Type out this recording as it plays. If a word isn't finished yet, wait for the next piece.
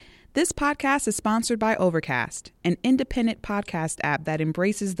This podcast is sponsored by Overcast, an independent podcast app that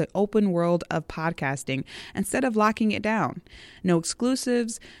embraces the open world of podcasting instead of locking it down. No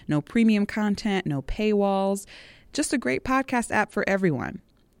exclusives, no premium content, no paywalls, just a great podcast app for everyone.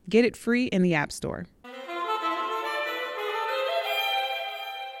 Get it free in the App Store.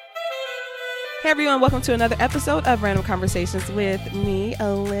 Hey everyone, welcome to another episode of Random Conversations with me,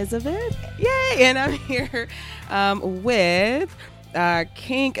 Elizabeth. Yay! And I'm here with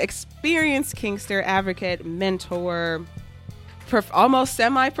experienced Kinkster, advocate, mentor, almost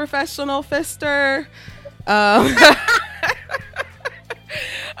semi-professional fister, a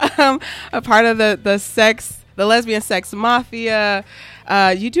part of the lesbian sex mafia.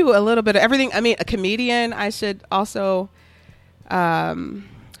 You do a little bit of everything. I mean, a comedian, I should also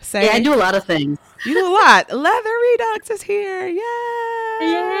say. Yeah, I do a lot of things. You do a lot. Leather Redux is here. Yay!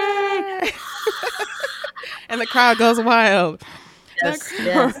 Yay! And the crowd goes wild. Yes.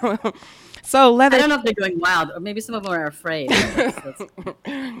 So Leather. I don't know if they're going wild, or maybe some of them are afraid.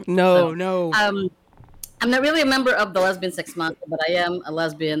 No. I'm not really a member of the Lesbian Sex Mafia, but I am a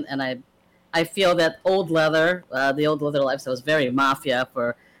lesbian, and I feel that old leather, the old leather lifestyle, was very mafia,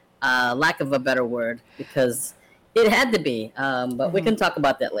 for lack of a better word, because it had to be. But we can talk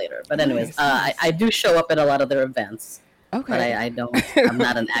about that later. But anyways, I do show up at a lot of their events. Okay. But I'm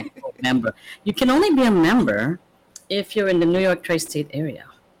not an actual member. You can only be a member if you're in the New York tri-state area.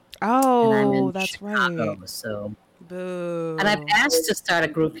 Oh, and I'm in that's Chicago, right. So, boo. and I've asked to start a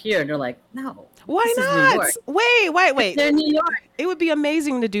group here, and they're like, no. Why this is New not? York. Wait. They're New York. It would be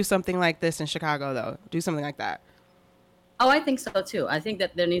amazing to do something like this in Chicago, though. Do something like that. Oh, I think so too. I think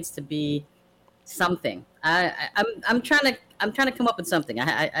that there needs to be something. I'm trying to come up with something.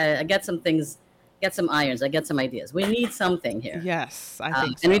 I got some things. Get some irons. I get some ideas. We need something here. Yes, I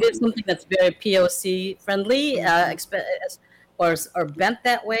think so. And we did something that's very POC friendly, or bent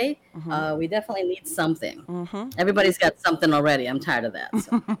that way. Mm-hmm. We definitely need something. Mm-hmm. Everybody's got something already. I'm tired of that.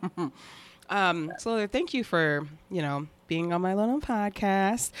 So. So thank you for, being on my little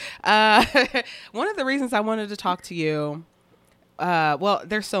podcast. One of the reasons I wanted to talk to you, well,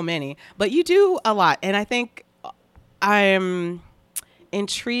 there's so many, but you do a lot. And I think I'm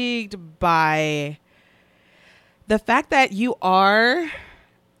intrigued by the fact that you are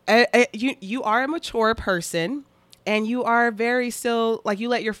you are a mature person, and you are very still, like, you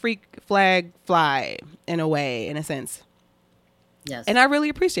let your freak flag fly in a sense. Yes. And I really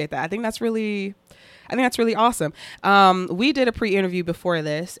appreciate that. I think that's really awesome. We did a pre-interview before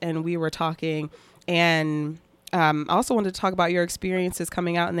this, and we were talking, and I also wanted to talk about your experiences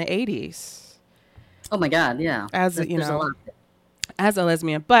coming out in the 80s. Oh my God, yeah. As There's a lot. As a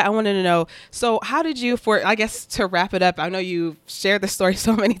lesbian. But I wanted to know, so how did you, I guess to wrap it up, I know you've shared the story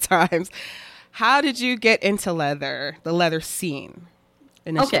so many times. How did you get into the leather scene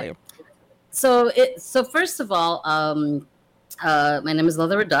initially? Okay. So first of all, my name is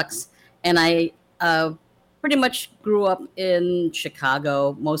Leather Redux, and I pretty much grew up in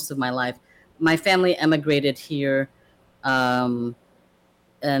Chicago most of my life. My family emigrated here, and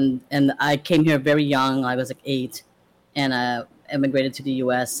I came here very young. I was like 8, and emigrated to the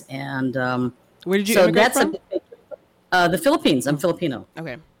U.S. And where did you immigrate from? The Philippines. I'm Filipino.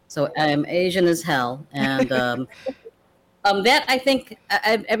 Okay. So I'm Asian as hell, and that I think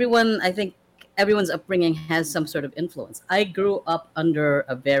everyone's upbringing has some sort of influence. I grew up under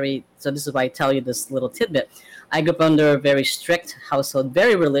so this is why I tell you this little tidbit. I grew up under a very strict household,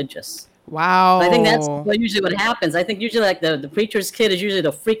 very religious. Wow. So I think that's usually what happens. I think usually like the preacher's kid is usually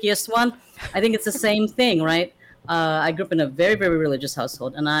the freakiest one. I think it's the same thing, right? I grew up in a very, very religious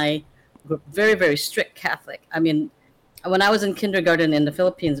household, and I grew up very, very strict Catholic. I mean, when I was in kindergarten in the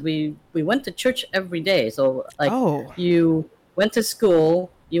Philippines, we went to church every day. So you went to school,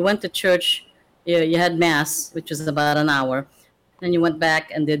 you went to church, you had mass, which was about an hour, then you went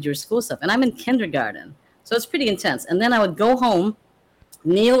back and did your school stuff. And I'm in kindergarten, so it's pretty intense. And then I would go home,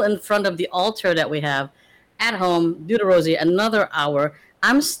 kneel in front of the altar that we have at home, do the rosary, another hour.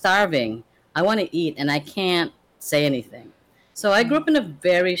 I'm starving. I want to eat, and I can't say anything. So I grew up in a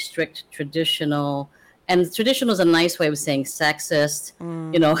very strict traditional, and traditional is a nice way of saying sexist,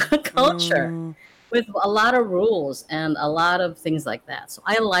 culture with a lot of rules and a lot of things like that. So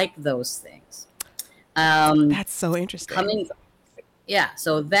I like those things. That's so interesting.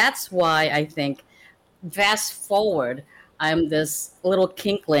 So that's why I think, fast forward, I'm this little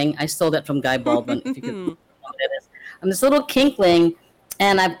kinkling. I stole that from Guy Baldwin, if you could know what that is. I'm this little kinkling,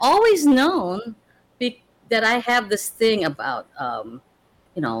 and I've always known that I have this thing about,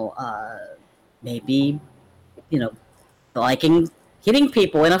 maybe, liking hitting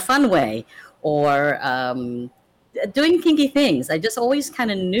people in a fun way, or doing kinky things. I just always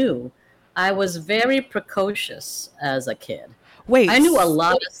kind of knew. I was very precocious as a kid. Wait, I knew a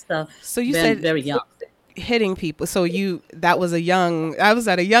lot of stuff so you very, said very young. hitting people. So I was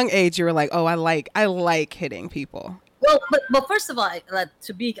at a young age. You were like, oh, I like hitting people. Well, first of all,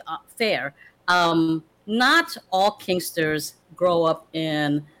 to be fair, not all kinksters grow up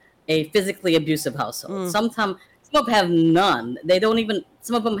in a physically abusive household. Sometimes some of them have none. They don't even.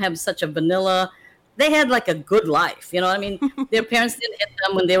 Some of them have such a vanilla. They had like a good life. You know what I mean? Their parents didn't hit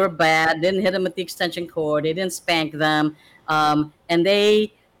them when they were bad. Didn't hit them with the extension cord. They didn't spank them, and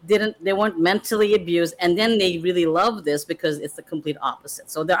they weren't mentally abused. And then they really love this because it's the complete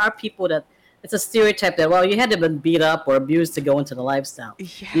opposite. So there are people that it's a stereotype that, well, you had to have been beat up or abused to go into the lifestyle.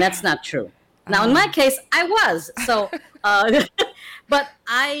 Yeah. And that's not true. Now, in my case, I was. So, but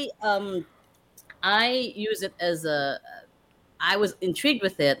I use it as I was intrigued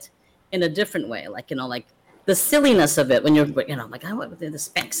with it in a different way. Like, like the silliness of it when you're, like, I want to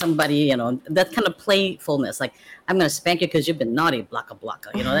spank somebody, that kind of playfulness. Like, I'm going to spank you because you've been naughty, blocka,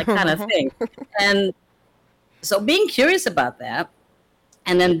 blocka, that kind of thing. And so being curious about that,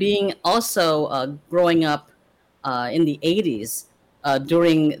 and then being also growing up in the 80s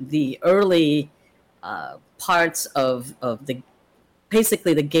during the early parts of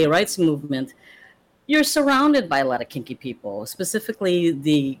basically the gay rights movement, you're surrounded by a lot of kinky people, specifically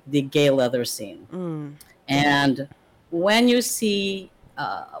the gay leather scene. And when you see,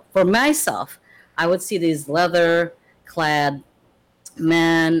 for myself, I would see these leather clad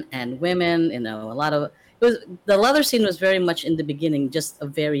men and women, a lot of the leather scene was very much in the beginning just a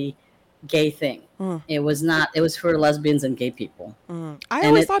very gay thing. It was not. It was for lesbians and gay people. I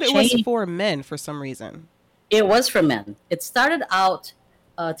always thought it was for men for some reason. It was for men. It started out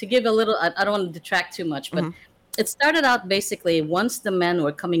to give a little. I don't want to detract too much, but it started out basically once the men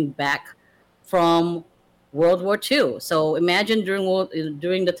were coming back from World War II. So imagine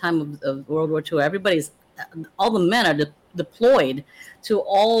during the time of World War II, all the men are deployed to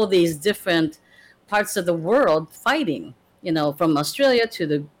all these different parts of the world fighting, from Australia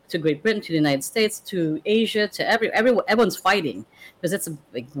to Great Britain, to the United States, to Asia, to everyone's fighting because it's a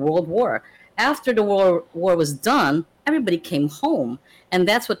big world war. After the war was done, everybody came home, and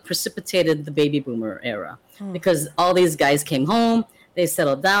that's what precipitated the baby boomer era because all these guys came home, they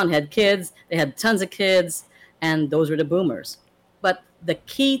settled down, had kids, they had tons of kids, and those were the boomers. But the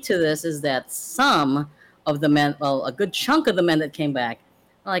key to this is that some of the men, well, a good chunk of the men that came back,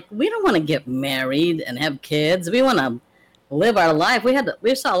 like, we don't want to get married and have kids. We want to live our life.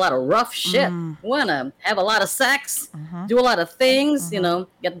 We saw a lot of rough shit. We want to have a lot of sex, do a lot of things,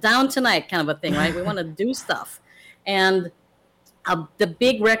 get down tonight kind of a thing, right? We want to do stuff. And the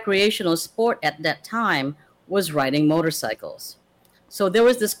big recreational sport at that time was riding motorcycles. So there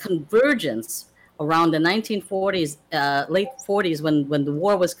was this convergence around the 1940s, late 40s, when the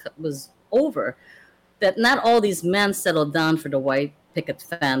war was over, that not all these men settled down for the white picket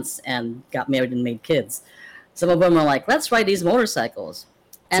fence and got married and made kids. Some of them are like, let's ride these motorcycles.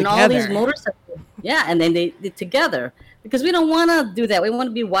 And together. All these motorcycles, and then they together, because we don't want to do that. We want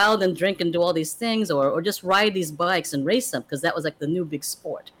to be wild and drink and do all these things, or just ride these bikes and race them, because that was like the new big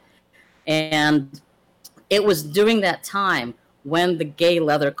sport. And it was during that time when the gay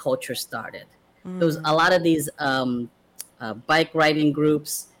leather culture started. There was a lot of these bike riding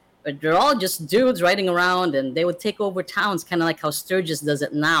groups, but they're all just dudes riding around, and they would take over towns, kind of like how Sturgis does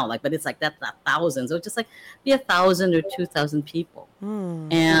it now. Like, but it's like that's not thousands. It would just like be 1,000 or 2,000 people.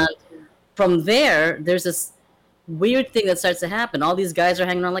 And from there's this weird thing that starts to happen. All these guys are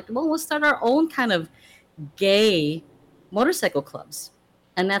hanging around like, well, we'll start our own kind of gay motorcycle clubs.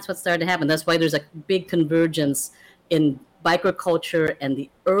 And that's what started to happen. That's why there's a big convergence in biker culture and the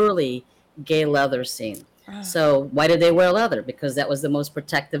early gay leather scene. So why did they wear leather? Because that was the most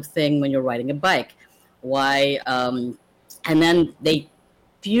protective thing when you're riding a bike. Why? And then they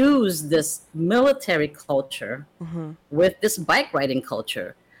fused this military culture with this bike riding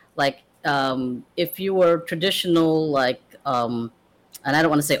culture. Like, if you were traditional, like, and I don't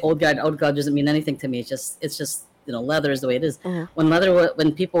want to say old guard. Old guard doesn't mean anything to me. It's just leather is the way it is.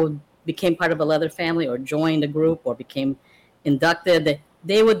 When people became part of a leather family or joined a group or became inducted,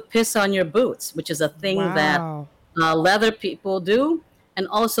 they would piss on your boots, which is a thing that leather people do, and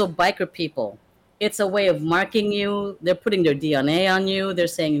also biker people. It's a way of marking you. They're putting their DNA on you. They're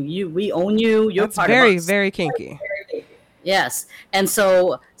saying, we own you. You're That's part very, of us. very kinky. Yes. And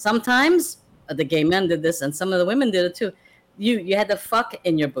so sometimes the gay men did this, and some of the women did it too. You had to fuck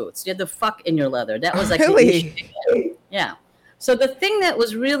in your boots. You had to fuck in your leather. That was like really? Yeah. So the thing that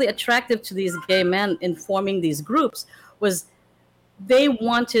was really attractive to these gay men in forming these groups was they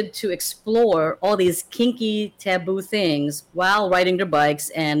wanted to explore all these kinky taboo things while riding their bikes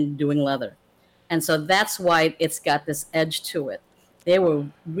and doing leather. And so that's why it's got this edge to it. They were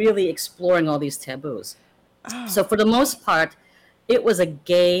really exploring all these taboos. So Oh. for the most part, it was a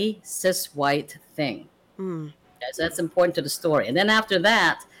gay cis white thing. Mm. Okay, so that's important to the story. And then after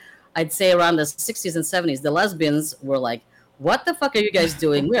that, I'd say around the 60s and 70s, the lesbians were like, what the fuck are you guys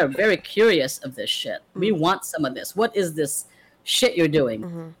doing? We are very curious of this shit. We want some of this. What is this shit you're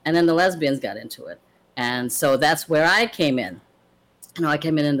doing? And then the lesbians got into it. And so that's where I came in. I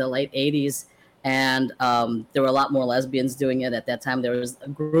came in the late 80s, and there were a lot more lesbians doing it at that time. There was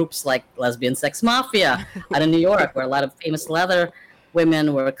groups like Lesbian Sex Mafia out of New York, where a lot of famous leather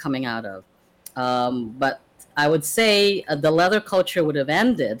women were coming out of. But I would say the leather culture would have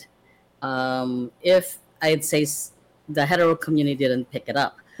ended if I'd say the hetero community didn't pick it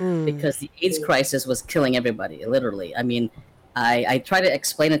up, because the AIDS crisis was killing everybody, literally. I mean, I try to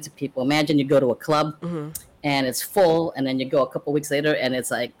explain it to people. Imagine you go to a club and it's full, and then you go a couple weeks later and it's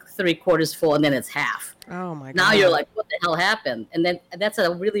like 3/4 full, and then it's half. Oh my God. Now you're like, what the hell happened? And then that's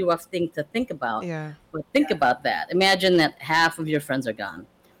a really rough thing to think about. Yeah. But think about that. Imagine that half of your friends are gone.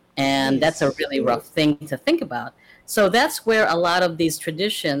 And that's a really rough thing to think about. So that's where a lot of these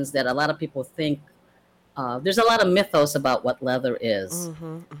traditions that a lot of people think, there's a lot of mythos about what leather is.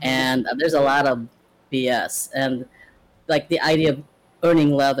 And there's a lot of BS. And like the idea of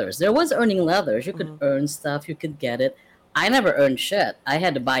earning leathers. There was earning leathers. You could earn stuff. You could get it. I never earned shit. I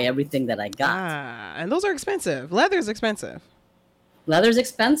had to buy everything that I got. And those are expensive. Leather's expensive. Leather's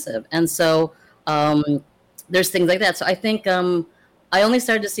expensive. And so there's things like that. So I think I only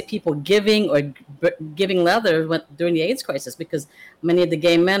started to see people giving leather during the AIDS crisis, because many of the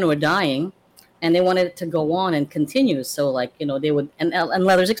gay men were dying and they wanted it to go on and continue. So like, they would, and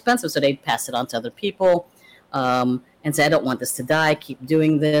leather's expensive. So they'd pass it on to other people and say, I don't want this to die. Keep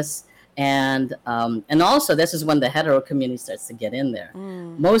doing this. And also this is when the hetero community starts to get in there.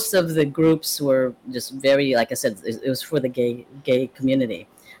 Most of the groups were just very, like I said, it was for the gay community.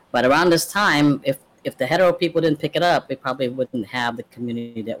 But around this time, if the hetero people didn't pick it up, we probably wouldn't have the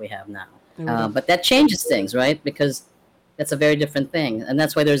community that we have now. But that changes things, right? Because that's a very different thing. And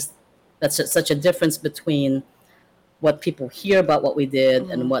that's why that's such a difference between what people hear about what we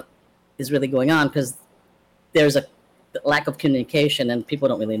did and what is really going on, because there's a lack of communication and people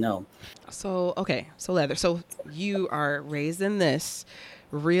don't really know. So leather. So you are raised in this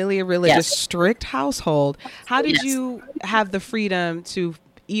really religious, strict household. How did you have the freedom to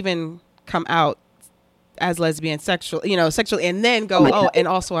even come out as lesbian, sexually, and then go, and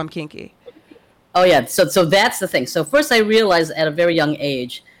also I'm kinky? Oh yeah. So that's the thing. So first I realized at a very young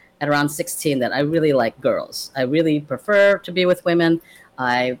age, at around 16, that I really like girls. I really prefer to be with women.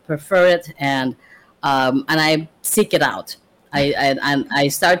 I prefer it, and I seek it out. I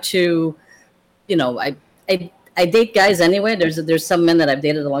start to, I date guys anyway. There's some men that I've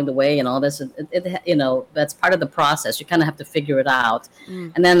dated along the way and all this. That's part of the process. You kind of have to figure it out.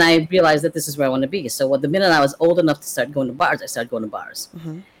 And then I realized that this is where I want to be. So the minute I was old enough to start going to bars, I started going to bars.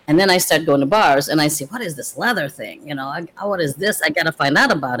 And then I started going to bars and I see, what is this leather thing? What is this? I got to find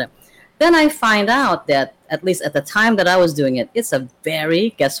out about it. Then I find out that, at least at the time that I was doing it, it's a very,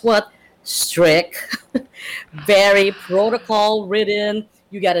 guess what? Strict, very protocol ridden.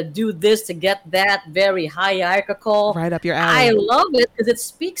 You got to do this to get that, very hierarchical. Right up your alley. I love it because it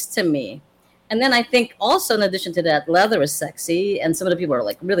speaks to me. And then I think also, in addition to that, leather is sexy. And some of the people are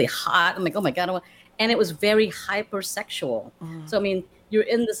like really hot. I'm like, oh my God. And it was very hypersexual. So, I mean, you're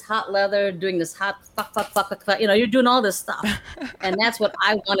in this hot leather doing this hot fuck. You're doing all this stuff. And that's what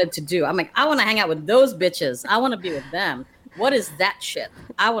I wanted to do. I'm like, I want to hang out with those bitches. I want to be with them. What is that shit?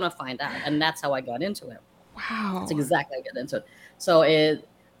 I want to find out. And that's how I got into it. Wow. That's exactly how I got into it. So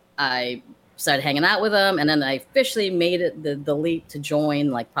I started hanging out with them, and then I officially made it the leap to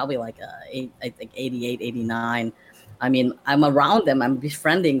join, probably I think 88, 89. I mean, I'm around them. I'm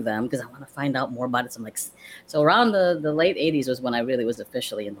befriending them because I want to find out more about it. So around the late 80s was when I really was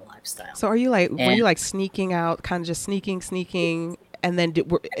officially in the lifestyle. So were you sneaking out, kind of just sneaking? And then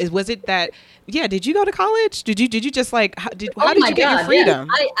was it that? Yeah. Did you go to college? Did you just how did you get your freedom?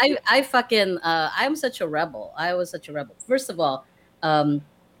 Yeah. I fucking I'm such a rebel. I was such a rebel. First of all,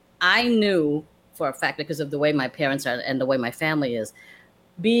 I knew for a fact, because of the way my parents are and the way my family is,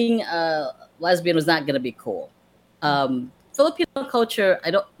 being a lesbian was not going to be cool. Filipino culture,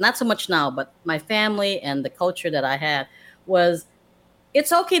 not so much now, but my family and the culture that I had was,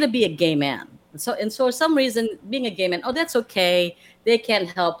 it's okay to be a gay man. So for some reason, being a gay man, that's okay. They can't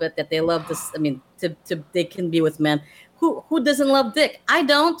help it that they love this. I mean, they can be with men. Who doesn't love dick? I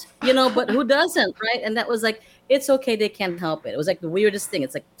don't, but who doesn't, right? And that was it's okay, they can't help it. It was like the weirdest thing.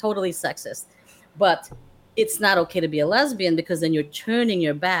 It's like totally sexist. But it's not okay to be a lesbian because then you're turning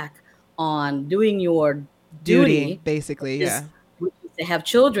your back on doing your duty, basically. which is to have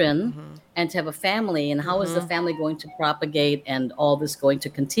children and to have a family. And how is the family going to propagate and all this going to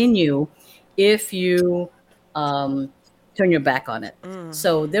continue if you turn your back on it?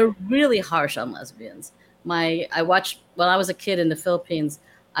 So they're really harsh on lesbians. I watched when I was a kid in the Philippines.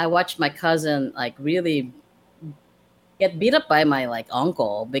 I watched my cousin like really get beat up by my like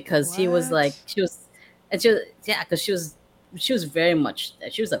uncle because he was like because she was very much,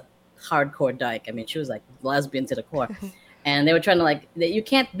 she was a hardcore dyke. I mean, she was like lesbian to the core. And they were trying to like, you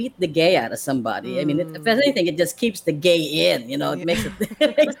can't beat the gay out of somebody. I mean, if anything, it just keeps the gay in, it makes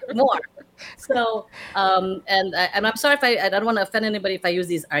it makes it more. So, and I'm sorry if I don't want to offend anybody if I use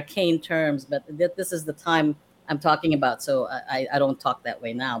these arcane terms, but this is the time I'm talking about. So I don't talk that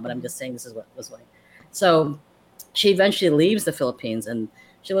way now, but I'm just saying this is what was like. So she eventually leaves the Philippines and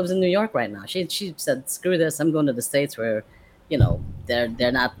she lives in New York right now. She said, screw this, I'm going to the States where,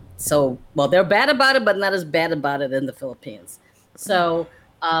 they're not so, well, they're bad about it, but not as bad about it in the Philippines. So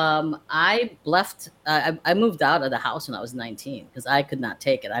I left, I moved out of the house when I was 19 because I could not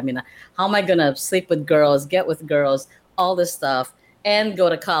take it. I mean, how am I going to sleep with girls, get with girls, all this stuff, and go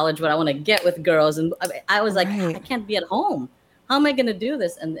to college when I want to get with girls? And I was like, I can't be at home. How am I going to do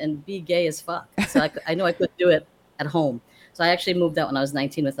this and be gay as fuck? So I know I could do it at home. So I actually moved out when I was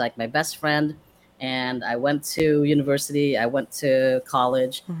 19 with like my best friend, and I went to university. I went to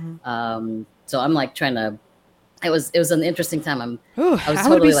college. So I'm like trying to. It was an interesting time.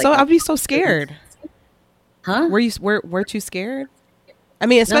 I'd be so scared. Huh? Weren't you scared? I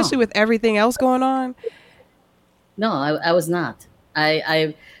mean, especially with everything else going on. No, I was not.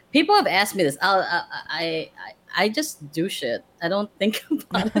 I people have asked me this. I just do shit. I don't think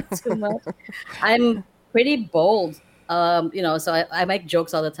about it too much. I'm pretty bold. So I make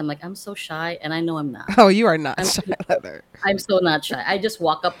jokes all the time. Like, I'm so shy, and I know I'm not. Oh, you are not shy, Heather. I'm so not shy. I just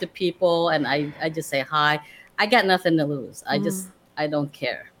walk up to people and I just say hi. I got nothing to lose. I don't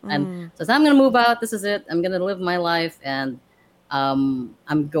care. And so I'm going to move out. This is it. I'm going to live my life, and I'm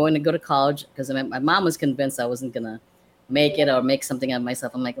going to go to college because my mom was convinced I wasn't going to make it or make something of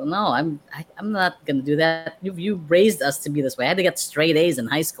myself. I'm like, well, no, I'm not going to do that. You raised us to be this way. I had to get straight A's in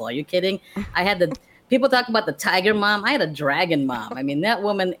high school. Are you kidding? I had to. People talk about the tiger mom. I had a dragon mom. I mean, that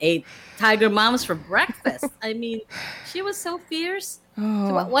woman ate tiger moms for breakfast. I mean, she was so fierce.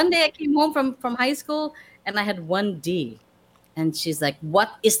 So one day I came home from high school and I had 1 D. And she's like, what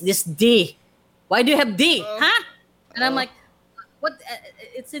is this D? Why do you have D? Huh? And I'm like, what?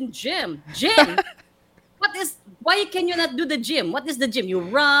 It's in gym. Gym? Why can you not do the gym? What is the gym? You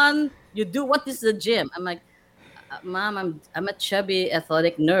run, you do, what is the gym? I'm like, Mom, I'm a chubby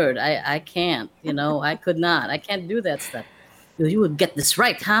athletic nerd. I can't, I could not. I can't do that stuff. You would get this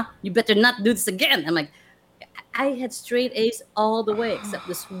right, huh? You better not do this again. I'm like, I had straight A's all the way except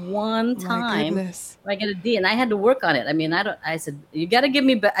this one time where I get a D, and I had to work on it. I mean, I said, you got to give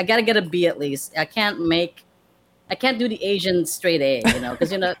me, I got to get a B at least. I can't do the Asian straight A,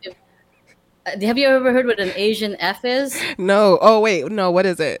 because, have you ever heard what an Asian F is? No. Oh, wait. No, what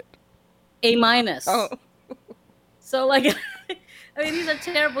is it? A minus. Oh. So, like, I mean, these are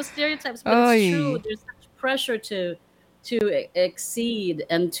terrible stereotypes, but it's true. There's such pressure to exceed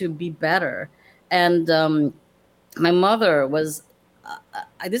and to be better. And my mother was,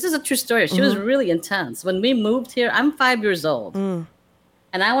 this is a true story. She was really intense. When we moved here, I'm 5 years old. And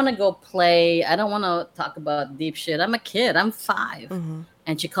I want to go play. I don't want to talk about deep shit. I'm a kid. I'm 5.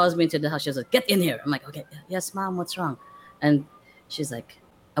 And she calls me into the house. She's like, get in here. I'm like, okay, yes, Mom, what's wrong? And she's like,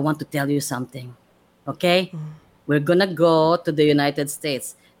 I want to tell you something. Okay? We're going to go to the United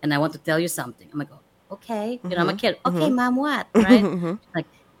States, and I want to tell you something. I'm like, okay. I'm a kid. Okay, Mom, what? Right? Like,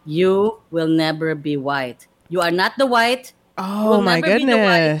 you will never be white. You are not the white. Oh, my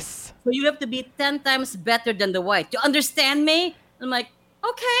goodness. So you have to be 10 times better than the white. You understand me? I'm like,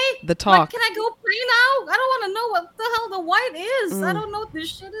 okay. The talk. Can I go play now? I don't want to know what the hell the white is. I don't know what this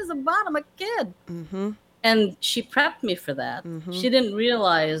shit is about. I'm a kid. And she prepped me for that. She didn't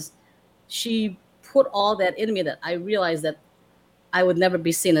realize she put all that in me that I realized that I would never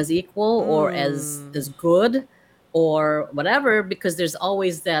be seen as equal or as good or whatever, because there's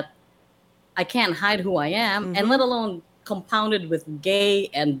always that I can't hide who I am, and let alone compounded with gay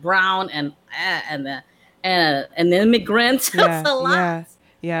and brown and an immigrant. That's a lot.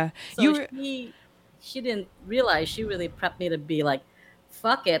 Yeah. So she didn't realize. She really prepped me to be like,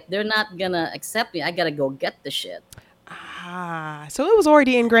 fuck it, they're not gonna accept me. I gotta go get the shit. So it was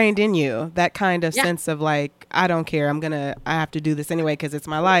already ingrained in you, that kind of sense of like, I don't care. I have to do this anyway because it's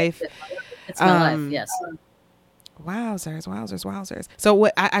my life. It's my life, yes. Wowzers. So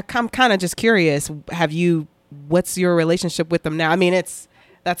what I'm kind of just curious, what's your relationship with them now? I mean,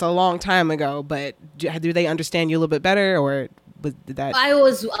 that's a long time ago, but do they understand you a little bit better, or did that? I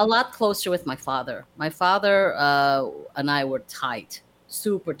was a lot closer with my father. My father and I were tight,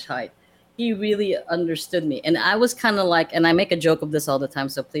 super tight. He really understood me. And I was kind of like, and I make a joke of this all the time,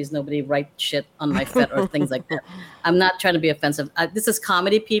 so please nobody write shit on my fet or things like that. I'm not trying to be offensive. This is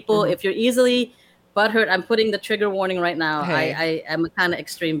comedy, people. If you're easily butthurt, I'm putting the trigger warning right now. Hey. I am a kind of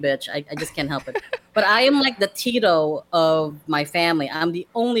extreme bitch. I just can't help it. But I am like the Tito of my family. I'm the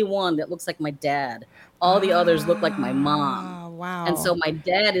only one that looks like my dad. All the others look like my mom. Wow. And so my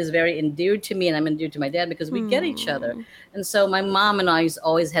dad is very endeared to me, and I'm endeared to my dad because we get each other. And so my mom and I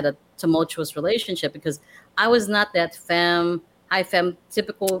always had a tumultuous relationship because I was not that high femme,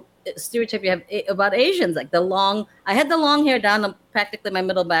 typical stereotype you have about Asians. Like I had the long hair down to practically my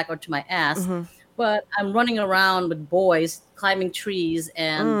middle back or to my ass. But I'm running around with boys climbing trees,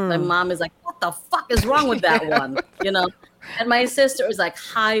 and my mom is like, "What the fuck is wrong with that one?" You know. And my sister is like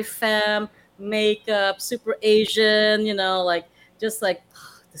high femme, makeup, super Asian, you know, like just like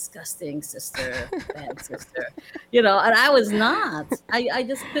disgusting sister, bad sister, you know. And I was not. I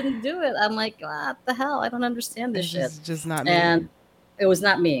just couldn't do it. I'm like, what the hell? I don't understand this shit. It's just not me. And it was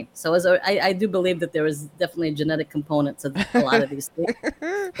not me. So I do believe that there was definitely a genetic component to a lot of these things.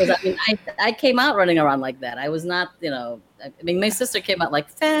 Because I mean, I came out running around like that. I was not, you know. I mean, my sister came out like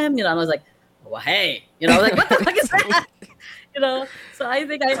femme, you know, and I was like, well, hey, you know, like what the fuck is that? You know. So I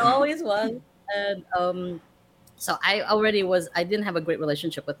think I always was, and so I didn't have a great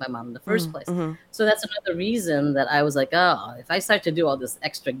relationship with my mom in the first place. So that's another reason that I was like, oh, if I start to do all this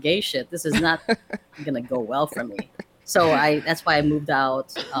extra gay shit, this is not gonna go well for me. So that's why I moved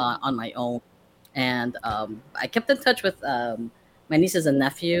out on my own, and I kept in touch with my nieces and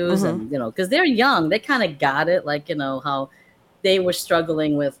nephews, and you know, because they're young, they kind of got it, like, you know, how they were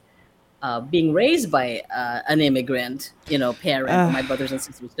struggling with being raised by an immigrant, you know, parent, my brothers and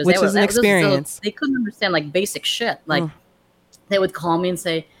sisters, which is an experience. They couldn't understand like basic shit. Like they would call me and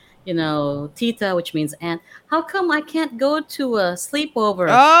say, you know, Tita, which means aunt, how come I can't go to a sleepover?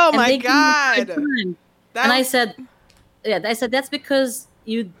 Oh and my God! And I said, that's because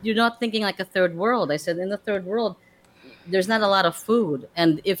you're not thinking like a third world. I said, in the third world, there's not a lot of food,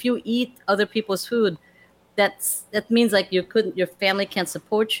 and if you eat other people's food, that means like your family can't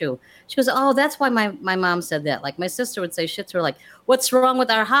support you. She goes, oh, that's why my mom said that. Like my sister would say shit to her like, what's wrong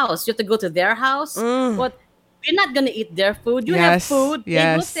with our house? You have to go to their house? What? We're not gonna eat their food. You have food.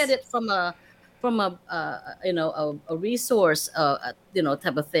 They looked at it from a you know, a resource you know,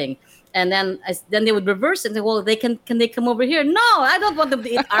 type of thing. And then they would reverse it and say, well, can they come over here? No, I don't want them to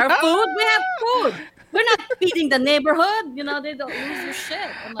eat our food. We have food. We're not feeding the neighborhood. You know, they don't lose their shit.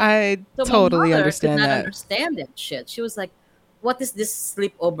 Like, I totally understand could not that. understand that shit. She was like, what is this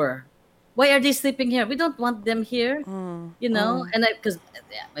sleepover? Why are they sleeping here? We don't want them here. You know, and because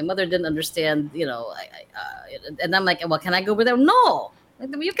my mother didn't understand, you know, and I'm like, well, can I go over there? No,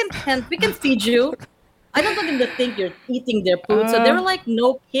 we can feed you. I don't want them to think you're eating their food. So there were like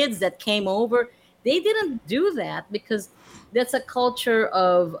no kids that came over. They didn't do that because that's a culture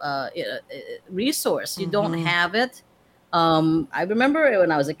of resource. You don't have it. I remember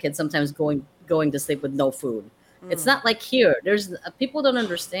when I was a kid, sometimes going to sleep with no food. It's not like here. There's people don't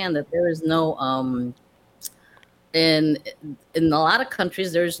understand that there is no in a lot of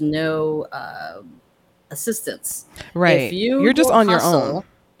countries there's no assistance. Right. If you're just on your own.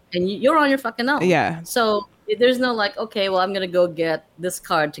 And you're on your fucking own. Yeah. So there's no like, okay, well, I'm gonna go get this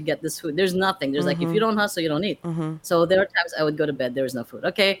card to get this food. There's nothing. There's like, if you don't hustle, you don't eat. So there are times I would go to bed. There was no food.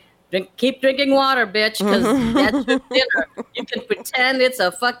 Okay, keep drinking water, bitch, because that's your dinner. You can pretend it's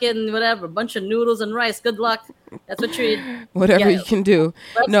a fucking whatever, bunch of noodles and rice. Good luck. That's what you eat. Whatever you can do.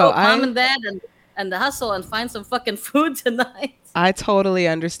 Let's go, mom and dad, and the hustle and find some fucking food tonight. I totally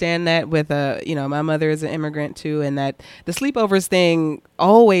understand that with you know, my mother is an immigrant too, and that the sleepovers thing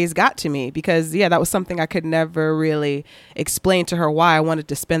always got to me because that was something I could never really explain to her why I wanted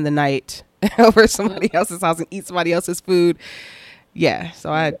to spend the night over somebody else's house and eat somebody else's food. Yeah,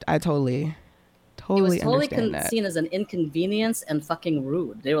 so I totally understand that. Seen as an inconvenience and fucking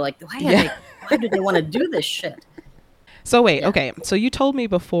rude. They were like, why do they want to do this shit? So wait, okay. So you told me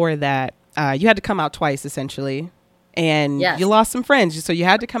before that you had to come out twice essentially. And you lost some friends. So you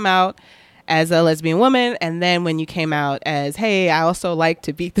had to come out as a lesbian woman. And then when you came out as, hey, I also like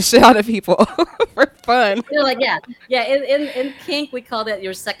to beat the shit out of people for fun. You're like, yeah. In kink, we call that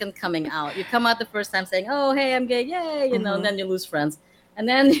your second coming out. You come out the first time saying, oh, hey, I'm gay. Yay. You know, and then you lose friends. And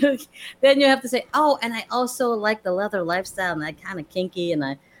then you have to say, oh, and I also like the leather lifestyle and I kind of kinky and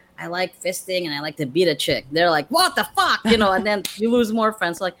I I like fisting and I like to beat a chick. They're like, what the fuck? And then you lose more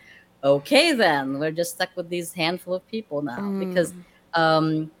friends. Like, okay, then we're just stuck with these handful of people now because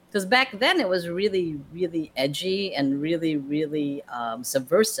back then it was really, really edgy and really, really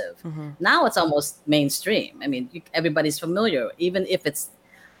subversive. Now it's almost mainstream. I mean, everybody's familiar, even if it's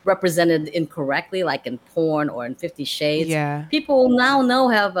represented incorrectly, like in porn or in 50 Shades. Yeah. People now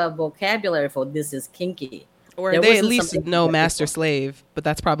have a vocabulary for this is kinky. Or they at least know master slave, but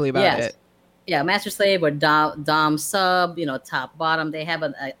that's probably about it. Yeah, master slave or dom sub, top bottom. They have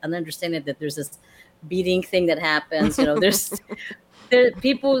an understanding that there's this beating thing that happens. There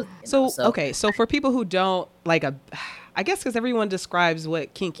people. So for people who don't I guess because everyone describes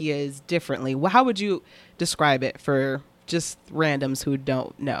what kinky is differently. How would you describe it for just randoms who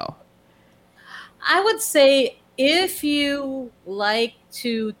don't know? I would say if you like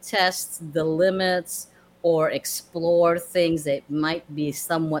to test the limits or explore things that might be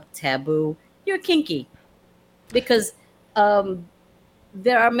somewhat taboo, you're kinky. Because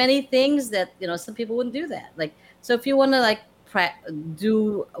there are many things that, some people wouldn't do that. Like, so if you want to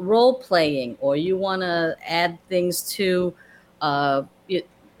do role playing, or you want to add things to,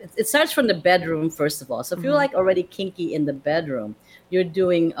 it starts from the bedroom, first of all. So if you're already kinky in the bedroom, you're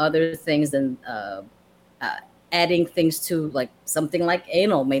doing other things than adding things to something like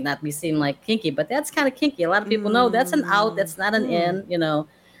anal may not be seen like kinky, but that's kind of kinky. A lot of people know that's an out, that's not an in,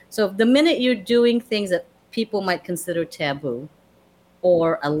 So the minute you're doing things that people might consider taboo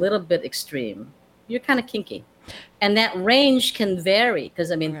or a little bit extreme, you're kind of kinky. And that range can vary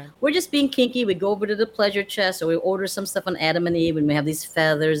because, we're just being kinky. We go over to the pleasure chest or we order some stuff on Adam and Eve and we have these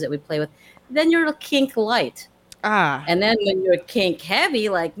feathers that we play with. Then you're a kink light. And then when you're kink heavy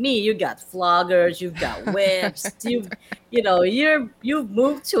like me, you got floggers, you've got whips, you've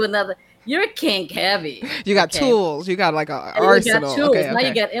moved to another. You're kink heavy. You got tools. You got an arsenal. You got tools. Now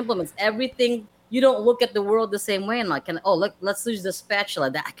you got implements. Everything. You don't look at the world the same way. And look, let's use the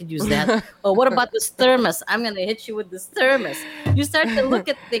spatula. I could use that. Oh, what about this thermos? I'm going to hit you with this thermos. You start to look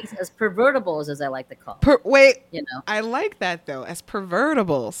at things as pervertibles, as I like to call them. I like that though, as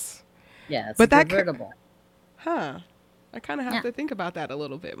pervertibles. Yeah, it's pervertible. I kind of have to think about that a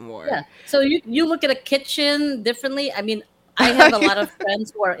little bit more. Yeah. So you look at a kitchen differently. I mean, I have a lot of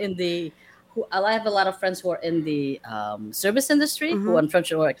friends who are in the service industry who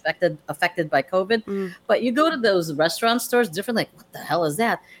unfortunately were affected by COVID. But you go to those restaurant stores different, like, what the hell is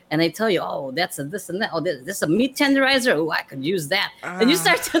that? And they tell you, oh, that's a this and that. Oh, this is a meat tenderizer. Oh, I could use that. And you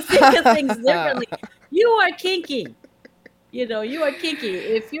start to think of things differently. You are kinky. You are kinky.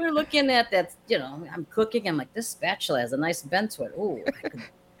 If you're looking at that, I'm cooking. I'm like, this spatula has a nice bend to it. Oh,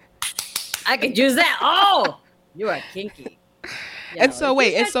 I could use that. Oh, you are kinky. And so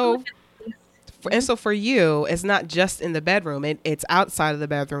for you, it's not just in the bedroom; it's outside of the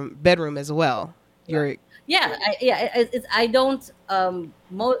bedroom as well. I don't.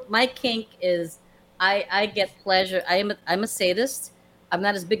 My kink is I get pleasure. I'm a sadist. I'm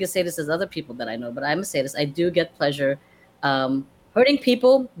not as big a sadist as other people that I know, but I'm a sadist. I do get pleasure hurting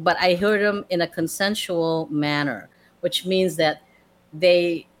people, but I hurt them in a consensual manner, which means that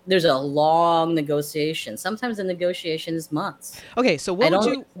there's a long negotiation. Sometimes the negotiation is months. Okay, so what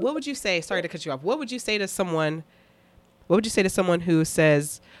would you say? Sorry to cut you off. What would you say to someone? What would you say to someone who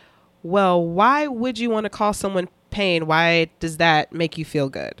says, "Well, why would you want to call someone pain? Why does that make you feel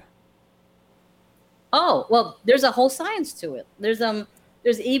good?" Oh, well, there's a whole science to it. There's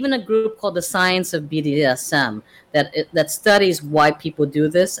even a group called the Science of BDSM that studies why people do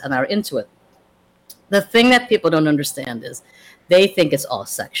this and are into it. The thing that people don't understand is they think it's all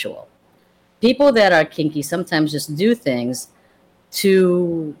sexual. People that are kinky sometimes just do things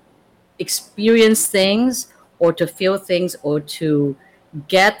to experience things or to feel things or to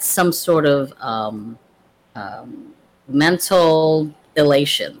get some sort of mental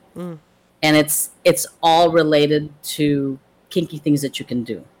elation. And it's all related to kinky things that you can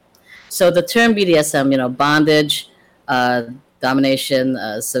do. So the term BDSM, bondage, domination,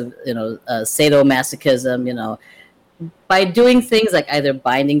 sadomasochism, by doing things like either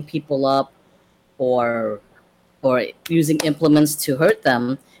binding people up or using implements to hurt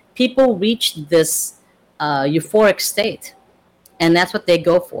them, people reach this euphoric state, and that's what they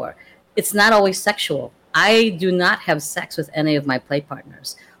go for. It's not always sexual. I do not have sex with any of my play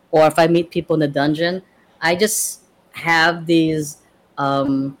partners, or if I meet people in the dungeon, I just have these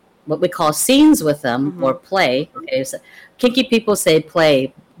what we call scenes with them or play. Okay, so kinky people say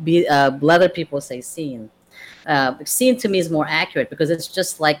play, leather people say scene. Scene to me is more accurate because it's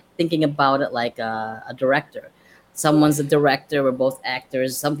just like thinking about it like a director. Someone's a director, we're both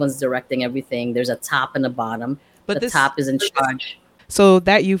actors, someone's directing everything. There's a top and a bottom. But the top is in charge. So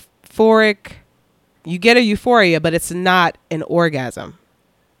that euphoric. You get a euphoria, but it's not an orgasm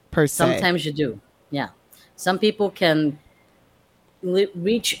per se. Sometimes you do. Yeah. Some people can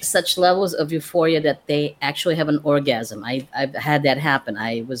reach such levels of euphoria that they actually have an orgasm. I've had that happen.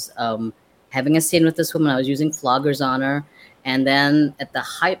 I was having a scene with this woman. I was using floggers on her. And then at the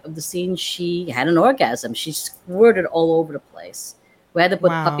height of the scene, she had an orgasm. She squirted all over the place. We had to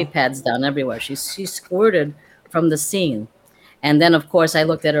put puppy pads down everywhere. She squirted from the scene. And then, of course, I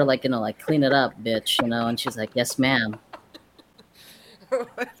looked at her like, like, clean it up, bitch, and she's like, yes, ma'am.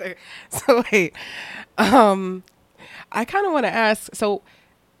 So wait, I kind of want to ask, so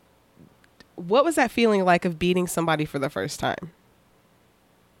what was that feeling like of beating somebody for the first time?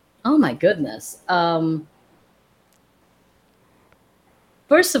 Oh my goodness.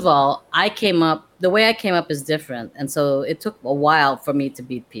 First of all, the way I came up is different. And so it took a while for me to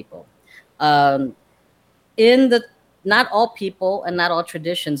beat people. Not all people and not all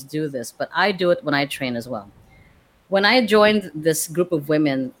traditions do this, but I do it when I train as well. When I joined this group of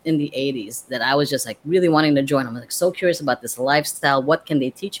women in the 80s that I was just like really wanting to join, I'm like so curious about this lifestyle. What can they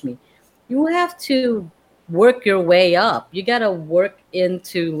teach me? You have to work your way up. You got to work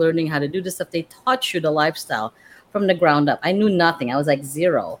into learning how to do this stuff. They taught you the lifestyle from the ground up. I knew nothing. I was like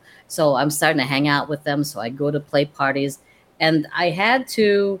zero. So I'm starting to hang out with them. So I go to play parties and I had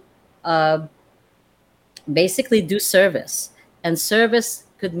to basically do service. And service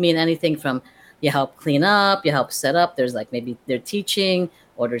could mean anything from you help clean up, you help set up. There's like maybe they're teaching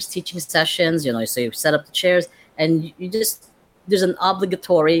or there's teaching sessions, so you set up the chairs and there's an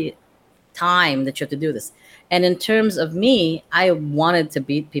obligatory time that you have to do this. And in terms of me, I wanted to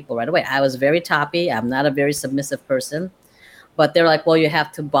beat people right away. I was very toppy. I'm not a very submissive person. But they're like, well, you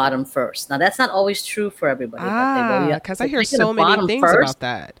have to bottom first. Now, that's not always true for everybody. Because I hear so many things about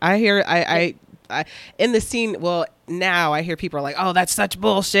that. I hear, I in the scene, well, now I hear people are like, oh, that's such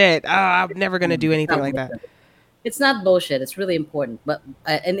bullshit. Oh, I'm never going to do anything like that. It's not bullshit. It's really important. But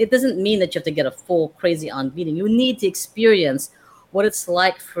and it doesn't mean that you have to get a full crazy on beating. You need to experience what it's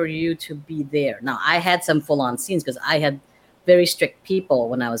like for you to be there. Now, I had some full on scenes because I had very strict people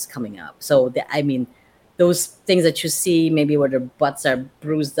when I was coming up. So, those things that you see maybe where their butts are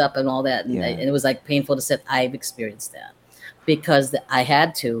bruised up and all that. And, and it was like painful to sit. I've experienced that because I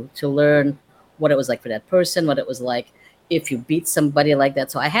had to learn what it was like for that person, what it was like if you beat somebody like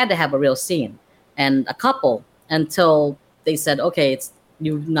that. So I had to have a real scene and a couple until they said, okay,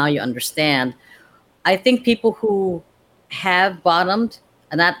 now you understand. I think people who have bottomed,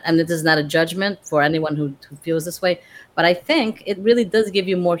 and this is not a judgment for anyone who feels this way, but I think it really does give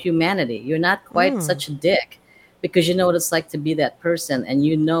you more humanity. You're not quite such a dick because you know what it's like to be that person and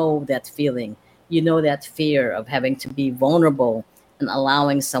you know that feeling. You know that fear of having to be vulnerable and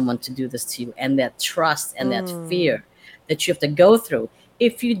allowing someone to do this to you and that trust and that fear that you have to go through.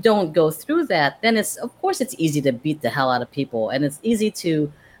 If you don't go through that, then of course it's easy to beat the hell out of people and it's easy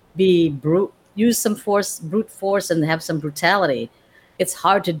to be use some brute force and have some brutality. It's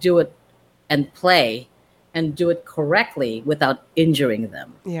hard to do it and play and do it correctly without injuring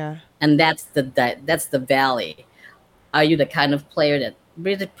them. Yeah. And that's the valley. Are you the kind of player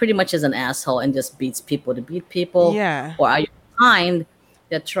that pretty much is an asshole and just beats people to beat people? Yeah. Or are you the kind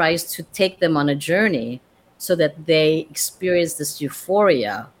that tries to take them on a journey so that they experience this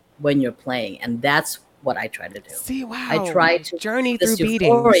euphoria when you're playing? And that's what I try to do. See, wow. I try to journey through beatings.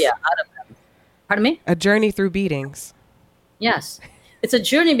 Euphoria out of them. Pardon me? A journey through beatings. Yes. It's a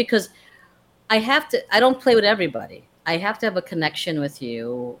journey because I don't play with everybody. I have to have a connection with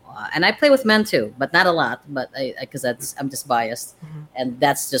you. And I play with men too, but not a lot, but because I'm just biased and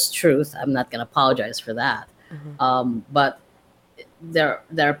that's just truth. I'm not going to apologize for that. But there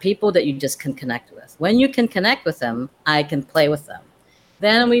are people that you just can connect with. When you can connect with them, I can play with them.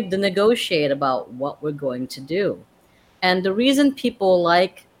 Then we negotiate about what we're going to do. And the reason people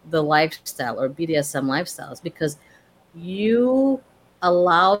like the lifestyle or BDSM lifestyle is because you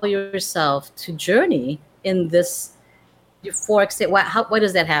allow yourself to journey in this euphoric state. Why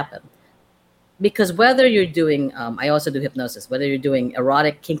does that happen? Because whether you're doing, I also do hypnosis, whether you're doing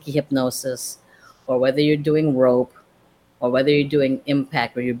erotic, kinky hypnosis, or whether you're doing rope, or whether you're doing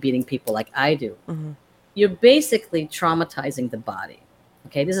impact where you're beating people like I do, you're basically traumatizing the body.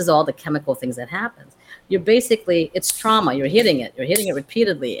 Okay, this is all the chemical things that happens. It's trauma. You're hitting it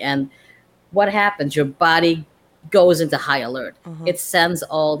repeatedly. And what happens? Your body goes into high alert. It sends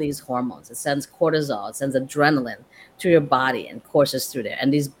all these hormones. It sends cortisol. It sends adrenaline to your body and courses through there.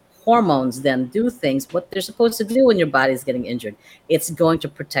 And these hormones then do things, what they're supposed to do when your body is getting injured. It's going to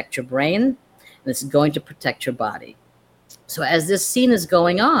protect your brain and it's going to protect your body. So as this scene is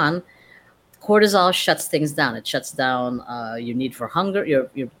going on, cortisol shuts things down. It shuts down your need for hunger.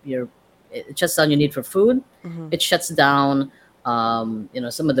 It shuts down your need for food. It shuts down,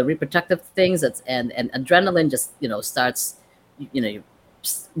 some of the reproductive things. And adrenaline just, starts, you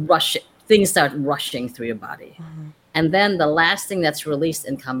rush it. Things start rushing through your body. And then the last thing that's released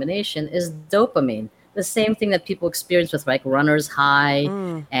in combination is dopamine. The same thing that people experience with like runner's high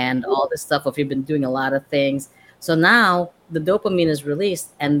and all this stuff if you've been doing a lot of things. So now the dopamine is released,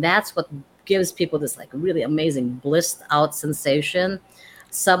 and that's what gives people this like really amazing blissed out sensation.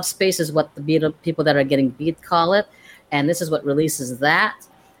 Subspace is what the people that are getting beat call it. And this is what releases that.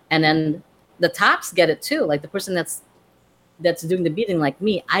 And then the tops get it too. Like the person that's doing the beating like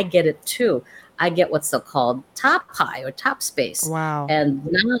me, I get it too. I get what's so-called top high or top space. Wow. And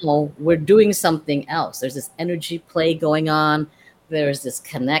now we're doing something else. There's this energy play going on. There's this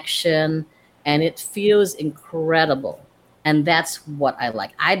connection, and it feels incredible. And that's what I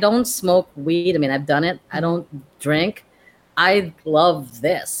like. I don't smoke weed. I mean, I've done it. I don't drink. I love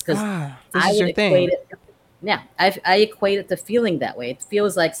this because this I is would your equate thing. it. Yeah, I equate it to feeling that way. It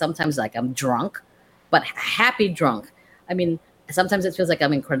feels like sometimes like I'm drunk, but happy drunk. I mean, sometimes it feels like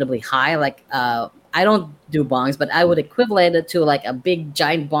I'm incredibly high. Like I don't do bongs, but I would equivalent it to like a big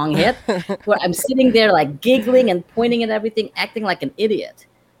giant bong hit where I'm sitting there like giggling and pointing at everything, acting like an idiot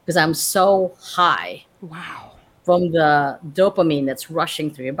because I'm so high. Wow. From the dopamine that's rushing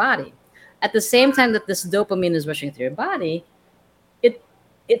through your body. At the same time that this dopamine is rushing through your body,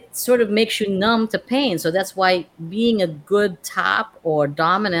 it sort of makes you numb to pain. So that's why being a good top or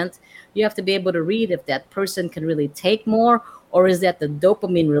dominant, you have to be able to read if that person can really take more, or is that the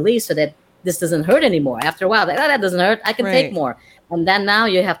dopamine release so that this doesn't hurt anymore. After a while, that doesn't hurt. I can take more. And then now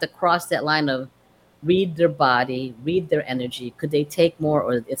you have to cross that line of read their body, read their energy. Could they take more,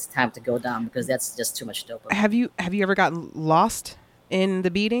 or it's time to go down because that's just too much dopamine. Have you ever gotten lost in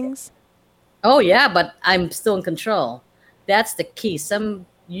the beatings? Oh yeah, but I'm still in control. That's the key.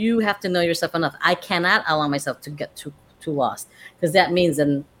 You have to know yourself enough. I cannot allow myself to get too lost because that means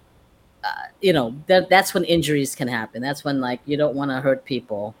then, that's when injuries can happen. That's when like you don't want to hurt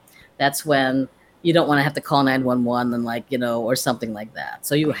people. That's when you don't want to have to call 911 and or something like that.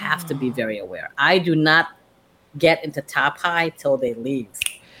 So you have to be very aware. I do not get into top high till they leave.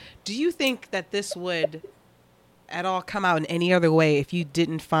 Do you think that this would at all come out in any other way if you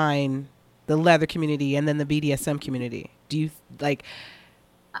didn't find the leather community and then the BDSM community? Do you like?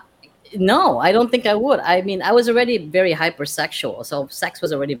 No, I don't think I would. I mean, I was already very hypersexual, so sex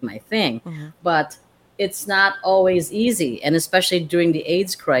was already my thing. But it's not always easy, and especially during the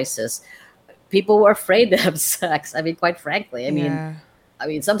AIDS crisis, people were afraid to have sex. I mean, quite frankly, I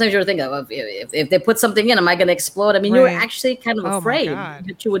mean, sometimes you're thinking, if they put something in, am I going to explode? I mean, you were actually kind of afraid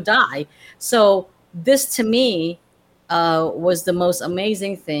that you would die. So this, to me, was the most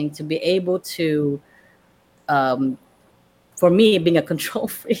amazing thing to be able to, for me, being a control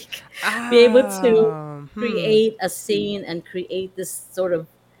freak, be able to create a scene and create this sort of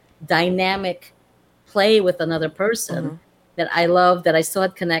dynamic play with another person that I love, that I still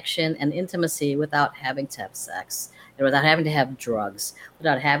had connection and intimacy without having to have sex, and without having to have drugs,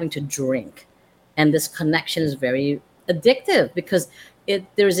 without having to drink. And this connection is very addictive because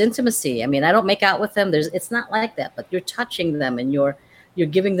there's intimacy. I mean, I don't make out with them. It's not like that, but you're touching them and you're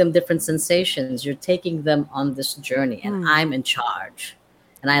giving them different sensations. You're taking them on this journey, and I'm in charge,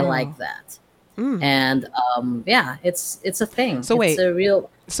 and I like that. And it's a thing. So it's a real.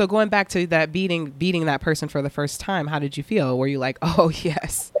 So going back to that beating that person for the first time, how did you feel? Were you like, oh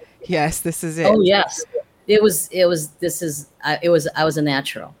yes, this is it? Oh yes, I was a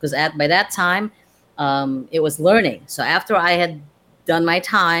natural because by that time, it was learning. So after I had done my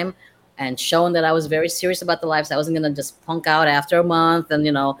time and shown that I was very serious about the life, I wasn't gonna just punk out after a month and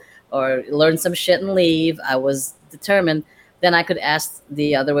or learn some shit and leave. I was determined. Then I could ask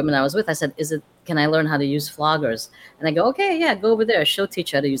the other women I was with. I said, can I learn how to use floggers? And I go, okay, yeah, go over there. She'll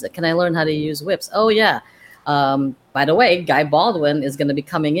teach you how to use it. Can I learn how to use whips? Oh, yeah. By the way, Guy Baldwin is going to be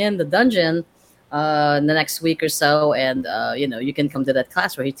coming in the dungeon in the next week or so. And, you can come to that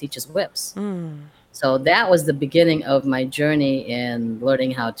class where he teaches whips. So that was the beginning of my journey in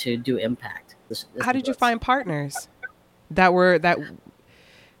learning how to do impact. How did you find partners that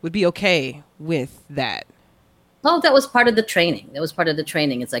would be okay with that? Oh, that was part of the training.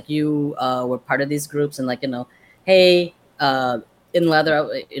 It's like you were part of these groups and hey, in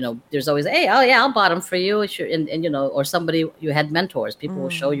leather, there's always, hey, oh yeah, I'll bottom for you. Sure. And or somebody, you had mentors, people will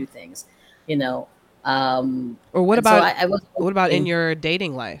show you things, Or what about, what about in your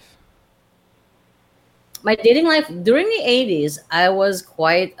dating life? My dating life during the 80s, I was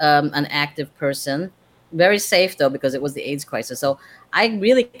quite an active person. Very safe though, because it was the AIDS crisis. So I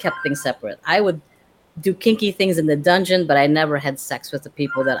really kept things separate. I would do kinky things in the dungeon, but I never had sex with the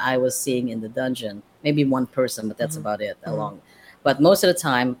people that I was seeing in the dungeon. Maybe one person, but that's about it. Along, but most of the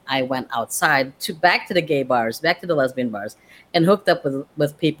time I went outside to back to the gay bars, back to the lesbian bars, and hooked up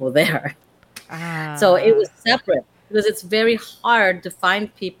with people there. So it was separate because it's very hard to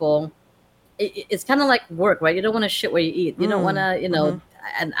find people. It's kind of like work, right? You don't want to shit where you eat. You don't want to,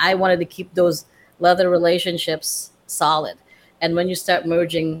 and I wanted to keep those leather relationships solid. And when you start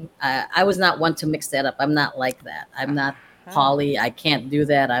merging, I was not one to mix that up. I'm not like that. I'm not poly. I can't do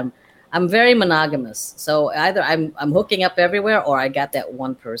that. I'm very monogamous. So either I'm hooking up everywhere, or I got that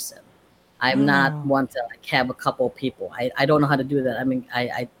one person. I'm not one to like have a couple of people. I don't know how to do that. I mean,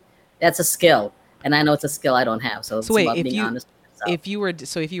 I that's a skill, and I know it's a skill I don't have. So it's So wait, about being honest with myself.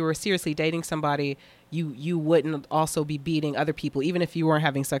 if you were seriously dating somebody, you wouldn't also be beating other people, even if you weren't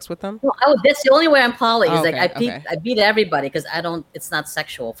having sex with them. No, that's the only way I'm poly. Is like Okay. I beat everybody because I don't. It's not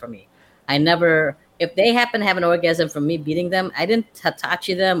sexual for me. I never. If they happen to have an orgasm from me beating them, I didn't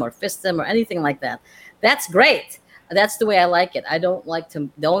Hitachi them or fist them or anything like that. That's great. That's the way I like it. I don't like to.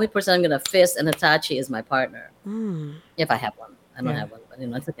 The only person I'm gonna fist and Hitachi is my partner, if I have one. I don't have one, but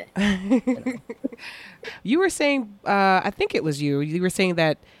it's okay. You were saying, I think it was you. You were saying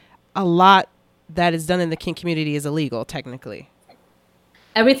that a lot that is done in the kink community is illegal, technically.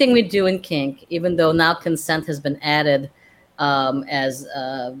 Everything we do in kink, even though now consent has been added as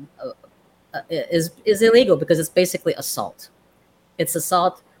is illegal because it's basically assault. It's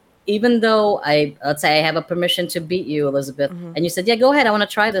assault. Even though let's say I have a permission to beat you, Elizabeth, and you said, "Yeah, go ahead. I want to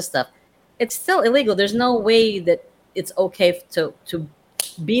try this stuff." It's still illegal. There's no way that it's okay to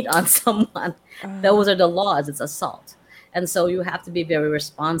beat on someone. Those are the laws. It's assault. And so you have to be very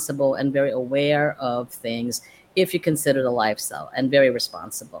responsible and very aware of things if you consider the lifestyle, and very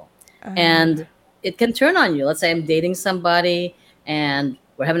responsible. And it can turn on you. Let's say I'm dating somebody and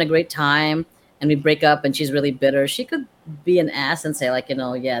we're having a great time and we break up and she's really bitter. She could be an ass and say like,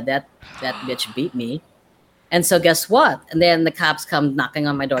 yeah, that bitch beat me. And so guess what? And then the cops come knocking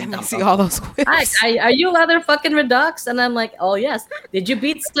on my door. And I see all those whips. Hi, are you leather fucking redux? And I'm like, oh yes. Did you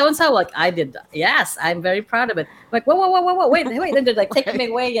beat so and so? Like I did. Yes, I'm very proud of it. Like whoa, wait. Then they're like taking me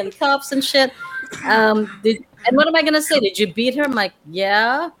away in cuffs and shit. And what am I gonna say? Did you beat her? I'm like,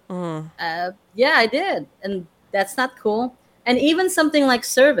 yeah, yeah, I did. And that's not cool. And even something like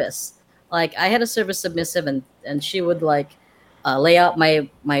service. Like I had a service submissive, and she would like lay out my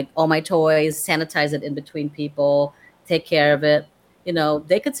all my toys, sanitize it in between people, take care of it.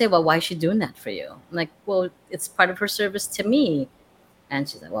 They could say, well, why is she doing that for you? I'm like, well, it's part of her service to me. And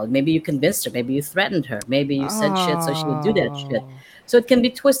she's like, well, maybe you convinced her, maybe you threatened her, maybe you said shit so she would do that shit. So it can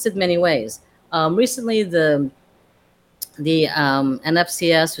be twisted many ways. Recently, the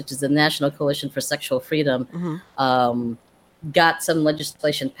NFCS, which is the National Coalition for Sexual Freedom, got some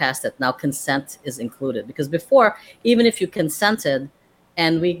legislation passed that now consent is included. Because before, even if you consented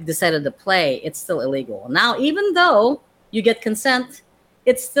and we decided to play, it's still illegal. Now, even though you get consent,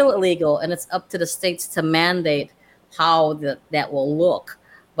 it's still illegal, and it's up to the states to mandate how that will look.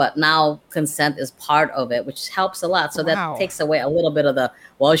 But now consent is part of it, which helps a lot. So that takes away a little bit of the,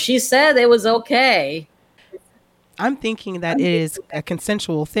 well, she said it was okay. I'm thinking that it is a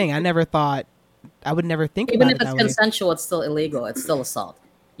consensual thing. I would never think Even about if it it's that way. consensual, it's still illegal. It's still assault.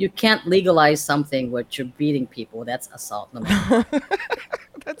 You can't legalize something where you're beating people. That's assault. No matter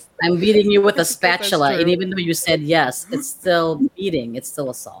what. I'm beating you with a spatula, and even though you said yes, it's still beating. It's still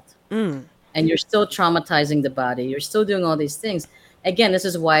assault. And you're still traumatizing the body. You're still doing all these things. Again, this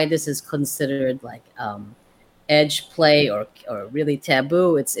is why this is considered like edge play or really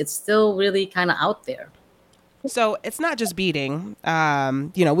taboo. It's still really kind of out there. So it's not just beating,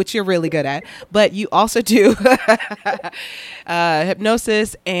 which you're really good at, but you also do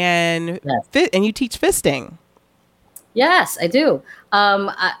hypnosis and and you teach fisting. Yes, I do.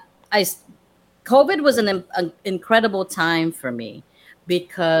 COVID was an incredible time for me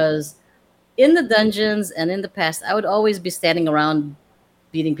because in the dungeons and in the past, I would always be standing around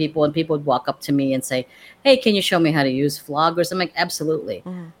beating people, and people would walk up to me and say, "Hey, can you show me how to use floggers?" I'm like, "Absolutely."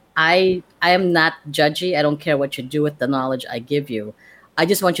 I am not judgy. I don't care what you do with the knowledge I give you. I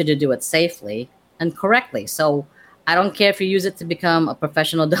just want you to do it safely and correctly. So I don't care if you use it to become a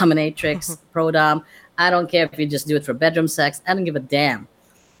professional dominatrix, pro dom. I don't care if you just do it for bedroom sex. I don't give a damn.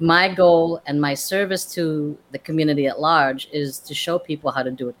 My goal and my service to the community at large is to show people how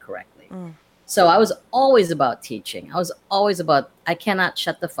to do it correctly. So I was always about teaching. I was always about, I cannot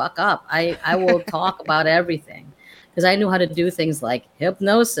shut the fuck up. I will talk about everything. Because I knew how to do things like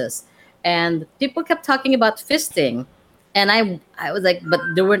hypnosis. And people kept talking about fisting. And I was like, but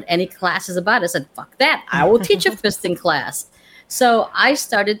there weren't any classes about it. I said, fuck that. I will teach a fisting class. So I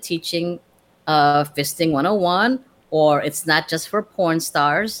started teaching Fisting 101, or It's Not Just for Porn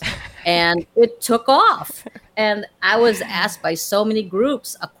Stars. And it took off. And I was asked by so many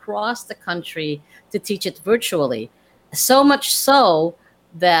groups across the country to teach it virtually. So much so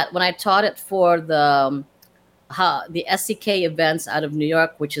that when I taught it for the SEK events out of New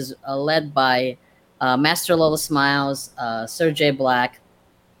York, which is led by Master Lola Smiles, Sir J Black,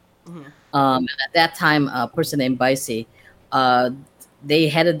 at that time, a person named Bicey. They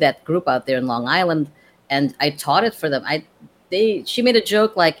headed that group out there in Long Island, and I taught it for them. She made a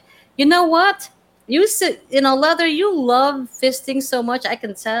joke like, you know what, Leather, you love fisting so much. I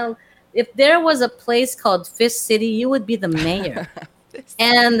can tell. If there was a place called Fist City, you would be the mayor.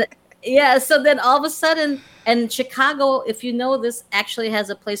 And yeah, so then all of a sudden, and Chicago, if you know this, actually has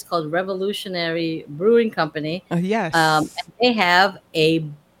a place called Revolutionary Brewing Company. Yes. And they have a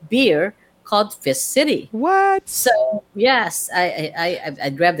beer called Fist City. What? So yes,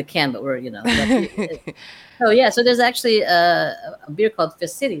 I grabbed the can, but we're so there's actually a beer called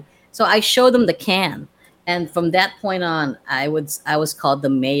Fist City. So I showed them the can. And from that point on, I was called the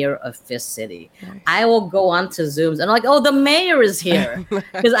mayor of Fist City. Nice. I will go on to Zooms and I'm like, oh, the mayor is here,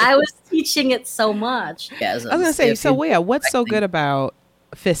 because I was teaching it so much. I was gonna say, so yeah, what's so good about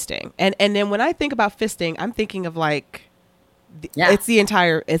fisting? And then when I think about fisting, I'm thinking of like, it's the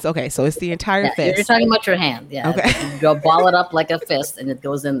entire. It's okay. So it's the entire fist. You're talking about your hand. Yeah. Okay. You go ball it up like a fist, and it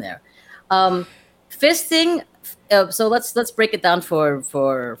goes in there. Fisting. So let's break it down for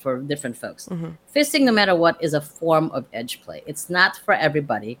different folks. Fisting, no matter what, is a form of edge play. It's not for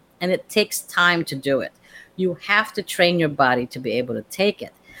everybody, and it takes time to do it. You have to train your body to be able to take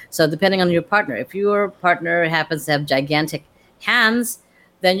it. So depending on your partner, if your partner happens to have gigantic hands,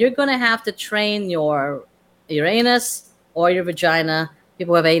 then you're going to have to train your anus or your vagina.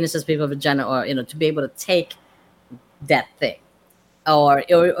 People have anuses, people have vagina, or to be able to take that thing. Or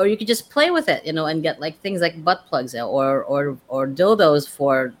you could just play with it, and get like things like butt plugs or dildos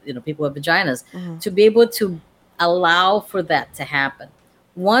for people with vaginas, to be able to allow for that to happen.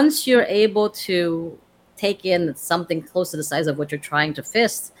 Once you're able to take in something close to the size of what you're trying to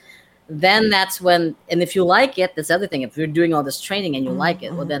fist, then that's when. And if you like it, that's the other thing. If you're doing all this training and you like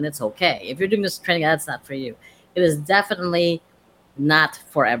it, well, then it's okay. If you're doing this training, that's not for you. It is definitely not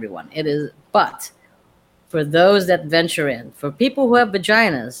for everyone. It is, but for those that venture in, for people who have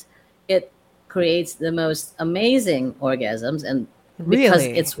vaginas, it creates the most amazing orgasms. And because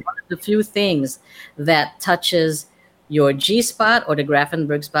it's one of the few things that touches your G-spot or the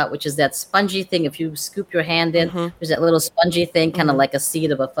Grafenberg spot, which is that spongy thing. If you scoop your hand in, there's that little spongy thing, kind of like a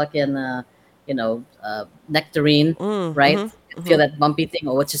seed of a fucking, nectarine, right? You feel that bumpy thing,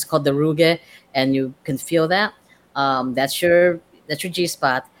 or what's just called the ruge, and you can feel that. That's your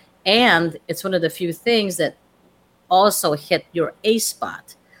G-spot. And it's one of the few things that also hit your A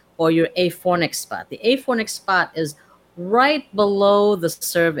spot or your aphornic spot. The aphornic spot is right below the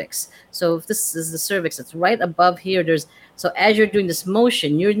cervix. So if this is the cervix, it's right above here. So as you're doing this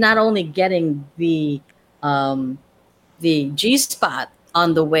motion, you're not only getting the G spot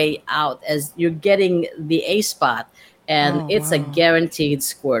on the way out, as you're getting the A spot. And it's a guaranteed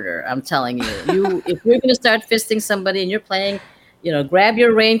squirter. I'm telling you, if you're going to start fisting somebody and you're playing, grab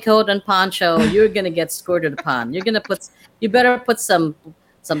your raincoat and poncho, you're going to get squirted upon. You better put some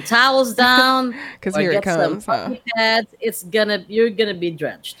towels down, because here it comes. Some pads. You're going to be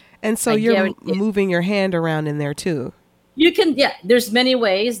drenched. And so you're moving your hand around in there too. You can, there's many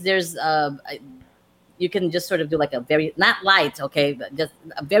ways. There's, you can just sort of do like a very, not light, okay, but just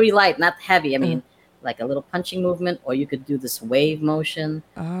a very light, not heavy. I mean, like a little punching movement, or you could do this wave motion,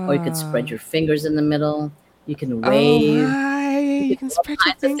 or you could spread your fingers in the middle. You can wave. You can spread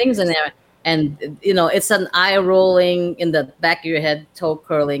all kinds of things in there. And, it's an eye rolling in the back of your head, toe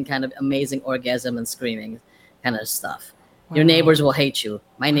curling, kind of amazing orgasm and screaming kind of stuff. Wow. Your neighbors will hate you.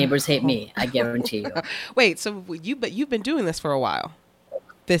 My neighbors hate me. I guarantee you. Wait, so you've been doing this for a while?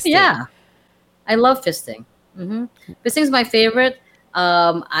 Fisting. Yeah. I love fisting. Fisting's my favorite.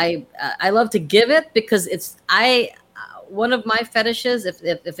 I love to give it because it's one of my fetishes, if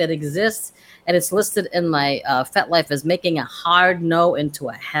it exists, and it's listed in my FetLife as making a hard no into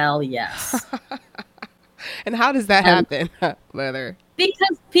a hell yes. And how does that happen, Leather?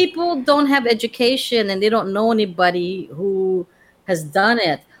 Because people don't have education and they don't know anybody who has done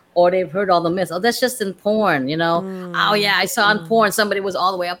it, or they've heard all the myths. Oh, that's just in porn, Oh yeah, I saw in porn somebody was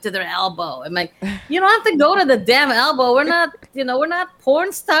all the way up to their elbow. I'm like, you don't have to go to the damn elbow. We're not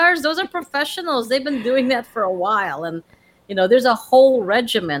porn stars. Those are professionals. They've been doing that for a while, and there's a whole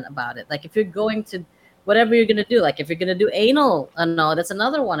regimen about it. Like if you're going to whatever you're gonna do. Like if you're gonna do anal, no, that's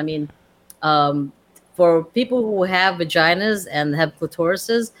another one. I mean, um, for people who have vaginas and have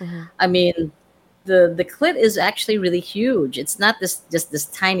clitorises, Mm-hmm. I mean, the clit is actually really huge. It's not this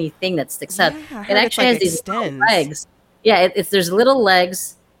tiny thing that sticks out. Yeah, I It heard it's actually like has these little extends. legs. Yeah, it's there's little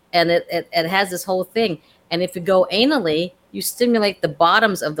legs, and it has this whole thing. And if you go anally, you stimulate the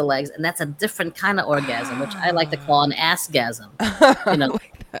bottoms of the legs, and that's a different kind of orgasm, which I like to call an assgasm. You know,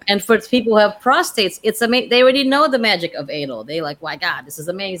 Like that. and for people who have prostates, it's amazing. They already know the magic of anal. They like, my God, this is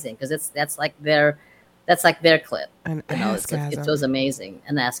amazing because that's like their clit. An You know, it askasm. feels amazing.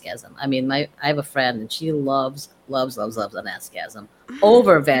 An askasm. I mean, I have a friend and she loves an askasm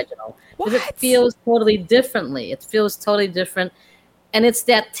over vaginal because it What? feels totally differently. It feels totally different, and it's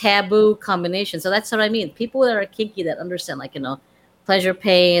that taboo combination. So that's what I mean. People that are kinky that understand, like pleasure,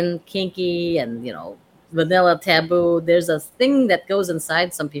 pain, kinky, and vanilla taboo. There's a thing that goes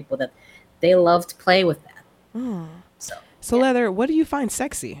inside some people that they love to play with that. Mm. So So, yeah. Leather, what do you find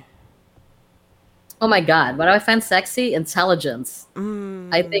sexy? Oh my God, what do I find sexy? Intelligence.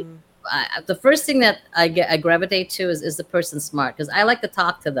 I think Mm. the first thing that I gravitate to is the person smart because I like to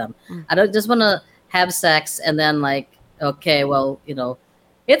talk to them. Mm. I don't just want to have sex and then like, okay, well,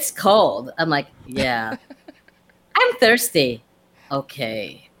 it's cold. I'm like, yeah, I'm thirsty.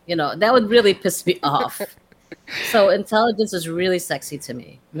 Okay, that would really piss me off. So intelligence is really sexy to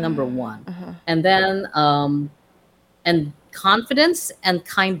me, number one, Uh-huh. and then and confidence and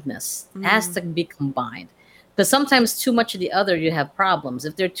kindness has Mm. to be combined because sometimes too much of the other you have problems.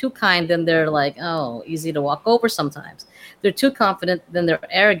 If they're too kind, then they're like, oh, easy to walk over. Sometimes they're too confident, then they're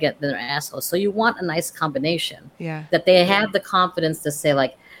arrogant, then they're assholes. So you want a nice combination Yeah. that they have the confidence to say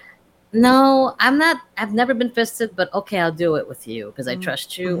like, no, I've never been fisted, but okay, I'll do it with you because I Mm.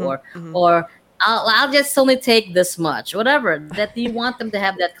 trust you, Mhm. or Mhm. or I'll just only take this much, whatever. That you want them to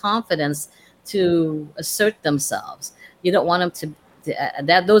have that confidence to assert themselves. You don't want them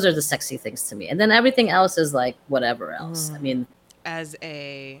that those are the sexy things to me, and then everything else is like whatever else. I Mm. mean, As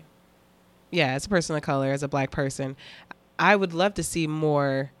a as a person of color, as a black person, I would love to see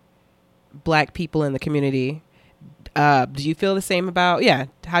more black people in the community. Do you feel the same about? Yeah.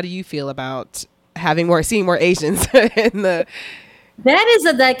 How do you feel about seeing more Asians in the? that is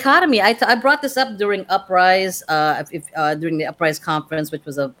a dichotomy. I brought this up during Uprise, during the Uprise conference, which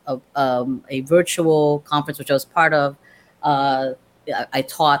was a virtual conference which I was part of. I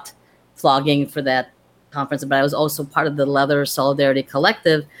taught flogging for that conference, but I was also part of the Leather Solidarity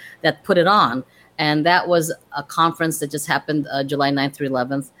Collective that put it on, and that was a conference that just happened July 9th through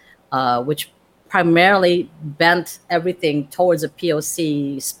 11th, which primarily bent everything towards a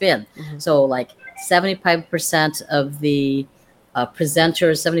POC spin. Mhm. So like 75% of the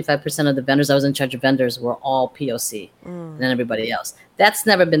presenters, 75% of the vendors. I was in charge of vendors were all POC, and then everybody else. That's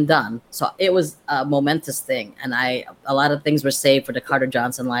never been done. So it was a momentous thing, and a lot of things were saved for the Carter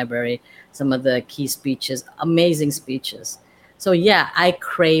Johnson Library. Some of the key speeches, amazing speeches. So yeah, I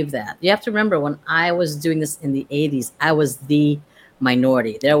crave that. You have to remember when I was doing this in the 80s, I was the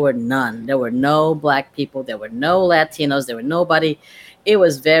minority. There were none. There were no black people. There were no Latinos. There were nobody. It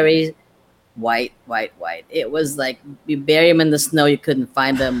was very white, white, white. It was like you bury them in the snow, you couldn't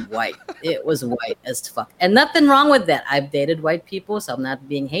find them. White. It was white as fuck, and nothing wrong with that. I've dated white people, so I'm not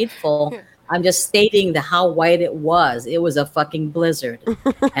being hateful. I'm just stating how white it was. It was a fucking blizzard,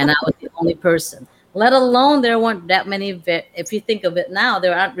 and I was the only person. Let alone there weren't that many. If you think of it now,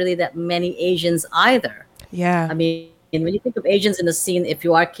 there aren't really that many Asians either. Yeah. I mean, when you think of Asians in the scene, if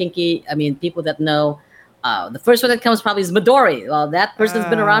you are kinky, I mean, people that know, the first one that comes probably is Midori. Well, that person's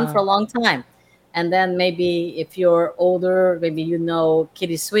been around for a long time. And then maybe if you're older, maybe you know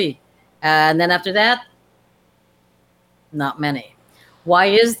Kitty Sui. And then after that, not many. Why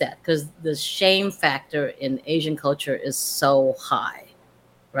is that? Because the shame factor in Asian culture is so high,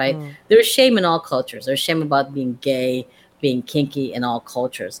 right? Mm. There's shame in all cultures. There's shame about being gay, being kinky in all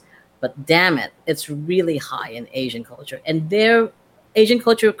cultures. But damn it, it's really high in Asian culture. And Asian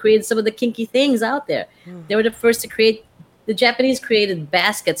culture created some of the kinky things out there. Mm. They were the first to create. The Japanese created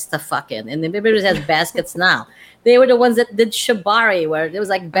baskets to fuck in, and the Everybody has baskets now. They were the ones that did shibari, where it was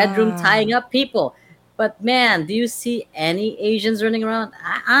like bedroom tying up people. But man, do you see any Asians running around?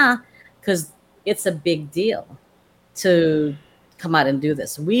 Because it's a big deal to come out and do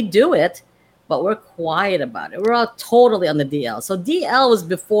this. We do it, but we're quiet about it. We're all totally on the DL. So DL was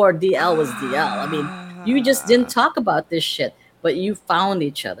before DL was DL. I mean, you just didn't talk about this shit, but you found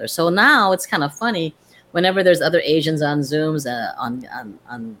each other. So now it's kind of funny. Whenever there's other Asians on Zooms,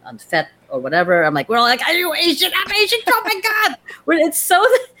 on FET or whatever, I'm like, we're all like, are you Asian? I'm Asian. Oh my God. It's so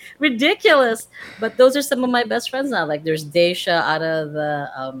ridiculous. But those are some of my best friends now. Like there's Daisha out of the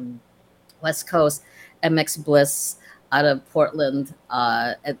West Coast. MX Bliss out of Portland,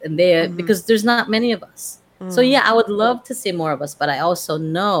 and they because there's not many of us. So yeah, I would love to see more of us, but I also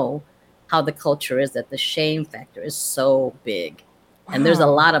know how the culture is, that the shame factor is so big, and there's a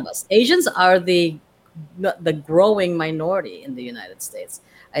Wow. lot of us. Asians are the growing minority in the United States.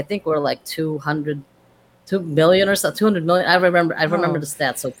 I think we're like 2 million or so, 200 million. I remember Oh. the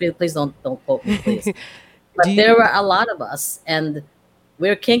stats. So please don't quote me, please. Do But there you were a lot of us, and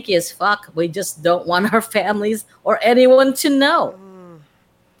we're kinky as fuck. We just don't want our families or anyone to know.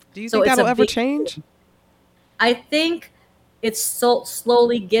 do you So think it's a that'll ever big. change? I think it's so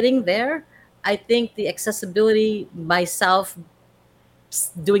slowly getting there. I think the accessibility, myself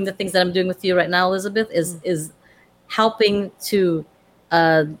doing the things that I'm doing with you right now, Elizabeth, is helping to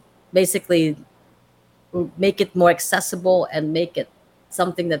uh, basically make it more accessible and make it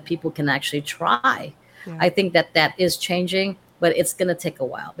something that people can actually try. Yeah. I think that is changing, but it's going to take a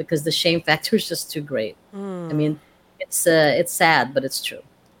while because the shame factor is just too great. I mean, it's sad, but it's true.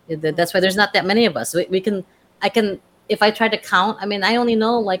 That's why there's not that many of us. I can, if I try to count, I mean, I only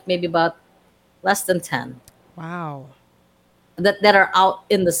know like maybe about less than 10 Wow. that are out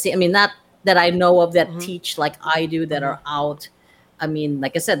in the scene. I mean, not that I know of that teach like I do, that are out. I mean,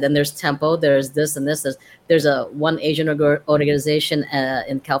 like I said, then there's Tempo, there's this and this. There's a one Asian organization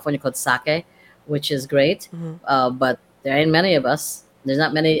in California called Sake, which is great. But there ain't many of us. There's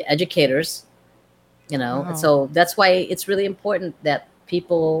not many educators, Wow. And so that's why it's really important that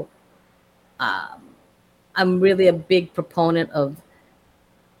people. I'm really a big proponent of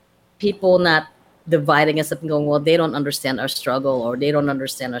people not dividing us up and going, well, they don't understand our struggle or they don't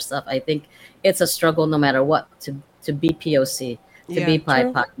understand our stuff. I think it's a struggle no matter what to be POC, to Yeah, be true.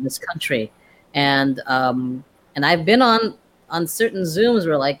 BIPOC in this country. And I've been on certain Zooms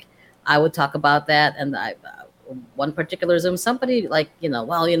where like I would talk about that, and one particular Zoom, somebody like,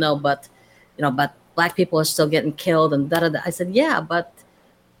 but black people are still getting killed and da da da. I said, yeah, but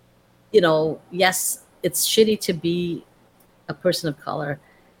yes, it's shitty to be a person of color.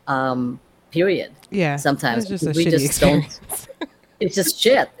 Period. Yeah. Sometimes It's just a because we shitty just don't. experience. It's just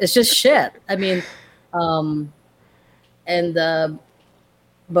shit. It's just shit. I mean, and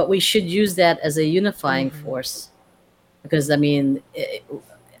but we should use that as a unifying force, because maybe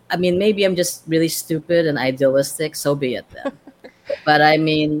I'm just really stupid and idealistic. So be it then. But I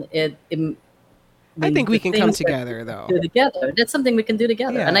mean, I think we the can come things that together, we though. can do together. That's something we can do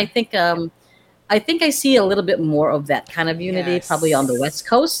together, and Yeah. I think I see a little bit more of that kind of unity probably on the West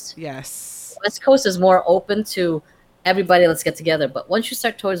Coast. Yes. West Coast is more open to everybody. Let's get together. But once you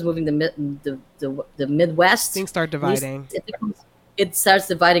start towards moving the Midwest, Things start at least dividing. it starts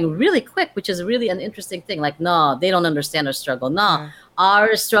dividing really quick, which is really an interesting thing. Like, no, they don't understand our struggle. No, Yeah.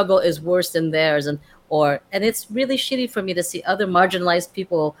 our struggle is worse than theirs, and it's really shitty for me to see other marginalized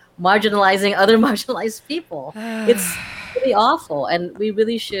people marginalizing other marginalized people. It's really awful, and we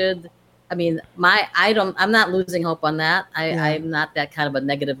really should. I mean, I'm not losing hope on that. Yeah. I'm not that kind of a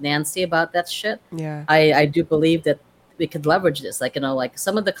negative Nancy about that shit. Yeah. I do believe that we could leverage this. Like, like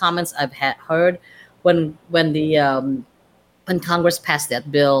some of the comments I've heard when Congress passed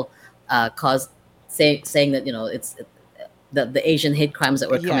that bill, saying that it's the Asian hate crimes that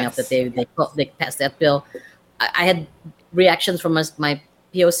were coming up, that they passed that bill. I had reactions from my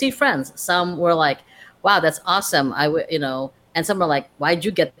POC friends. Some were like, "Wow, that's awesome." And some are like, "Why'd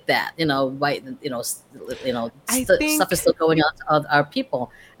you get that? Why? Stuff is still going on to our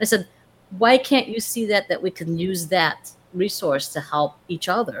people." And I said, "Why can't you see that we can use that resource to help each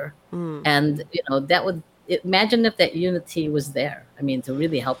other?" And that would imagine if that unity was there. I mean, to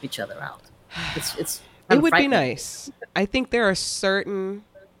really help each other out. It's It would be nice. I think there are certain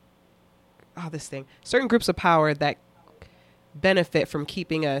groups of power that benefit from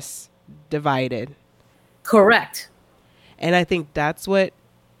keeping us divided. Correct. And I think that's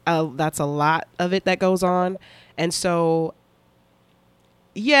that's a lot of it that goes on. And so,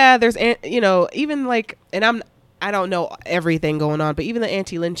 yeah, there's, even like, and I don't know everything going on, but even the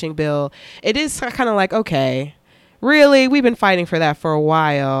anti-lynching bill, it is kind of like, okay, really, we've been fighting for that for a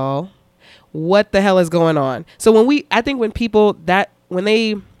while. What the hell is going on? So when people when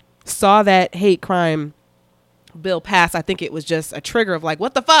they saw that hate crime bill pass, I think it was just a trigger of like,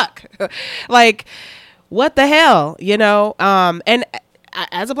 what the fuck? Like, what the hell, and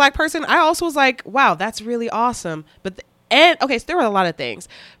as a black person, I also was like, wow, that's really awesome. Okay, so there were a lot of things.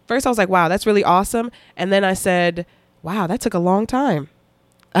 First, I was like, wow, that's really awesome. And then I said, wow, that took a long time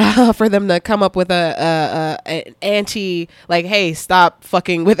for them to come up with an anti, like, hey, stop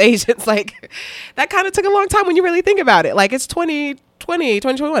fucking with Asians. Like, that kind of took a long time when you really think about it. Like, it's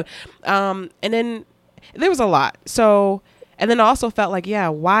 2021. And then there was a lot. So, and then I also felt like, yeah,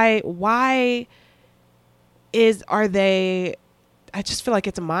 why are they, I just feel like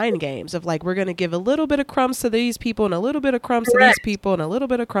it's mind games of like, we're going to give a little bit of crumbs to these people and a little bit of crumbs to these people and a little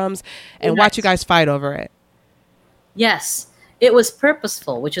bit of crumbs and watch you guys fight over it. Yes, it was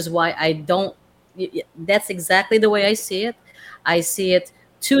purposeful, which is why I don't. That's exactly the way I see it. I see it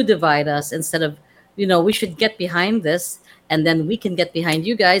to divide us instead of, we should get behind this and then we can get behind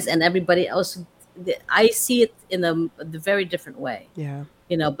you guys and everybody else. I see it in the very different way. Yeah.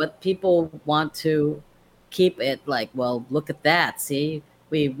 But people want to keep it like, well, look at that. See,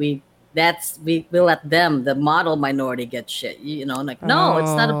 we let them, the model minority, get shit. Like, no,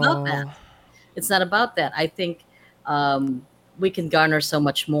 it's not about that. It's not about that. I think we can garner so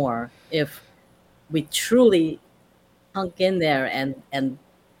much more if we truly hunk in there and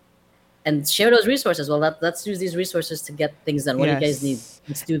share those resources. Well, let's use these resources to get things done. What do you guys need?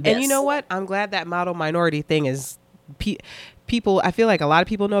 Let's do this. And you know what? I'm glad that model minority thing is people. I feel like a lot of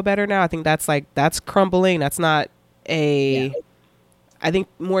people know better now. I think that's crumbling. That's not a. Yeah. I think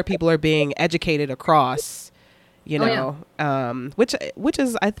more people are being educated across. Which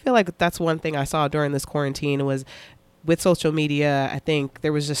is, I feel like that's one thing I saw during this quarantine was with social media. I think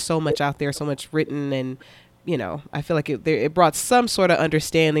there was just so much out there, so much written, and I feel like it brought some sort of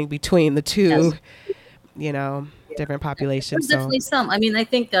understanding between the two, different populations. Definitely some. I mean, I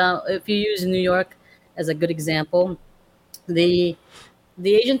think if you use New York as a good example, the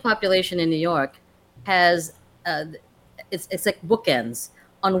Asian population in New York has it's like bookends.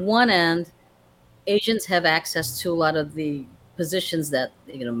 On one end, Asians have access to a lot of the positions that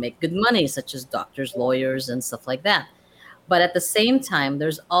make good money, such as doctors, lawyers, and stuff like that. But at the same time,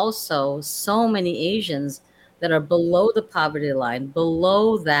 there's also so many Asians that are below the poverty line,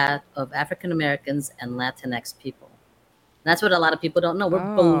 below that of African Americans and Latinx people. That's what a lot of people don't know.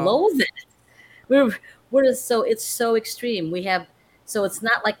 We're below that. It's so extreme. So it's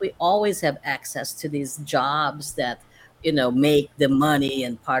not like we always have access to these jobs that make the money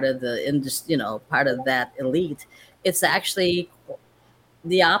and part of the industry, part of that elite. It's actually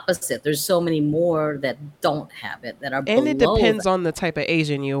the opposite. There's so many more that don't have it, that are below. And it depends on the type of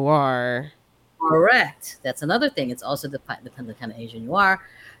Asian you are. Correct. That's another thing. It's also depends on the kind of Asian you are,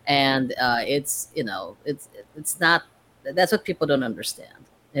 and it's not. That's what people don't understand.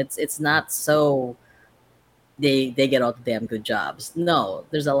 It's not so they get all the damn good jobs. No,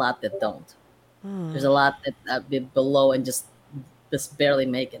 there's a lot that don't. There's a lot that be below and just barely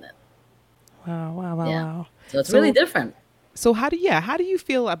making it. Wow. So it's really different. So how do you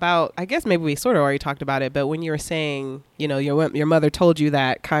feel about, I guess maybe we sort of already talked about it, but when you were saying, your mother told you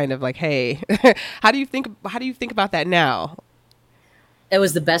that kind of like, hey, how do you think about that now? It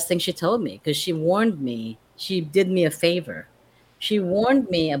was the best thing she told me, because she warned me. She did me a favor. She warned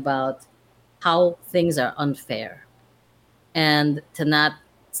me about how things are unfair and to not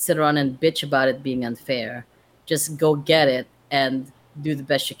sit around and bitch about it being unfair. Just go get it and do the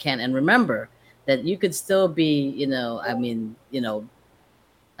best you can. And remember that you could still be, 10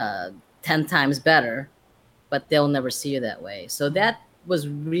 times better, but they'll never see you that way. So that was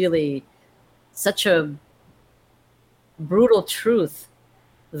really such a brutal truth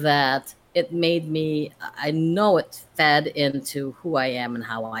that it made me, I know it fed into who I am and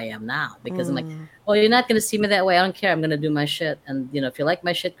how I am now, because I'm like, well, you're not going to see me that way. I don't care. I'm going to do my shit. And, if you like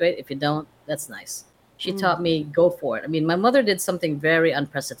my shit, great. If you don't, that's nice. She taught me, go for it. I mean, my mother did something very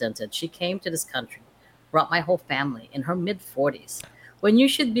unprecedented. She came to this country, brought my whole family in her mid-40s, when you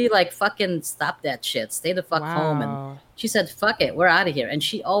should be like, fucking stop that shit. Stay the fuck home. And she said, fuck it. We're out of here. And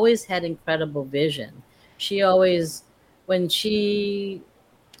she always had incredible vision. She always, when she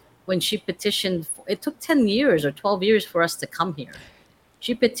petitioned, it took 10 years or 12 years for us to come here.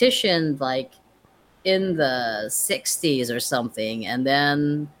 She petitioned like in the 60s or something. And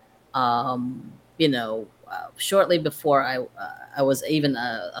then, shortly before I was even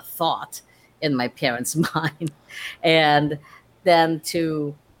a thought in my parents' mind. And then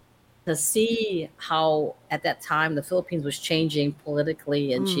to see how at that time the Philippines was changing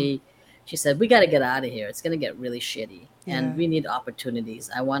politically, and she said, we got to get out of here. It's going to get really shitty. Yeah. And we need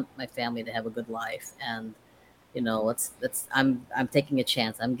opportunities. I want my family to have a good life. And, I'm taking a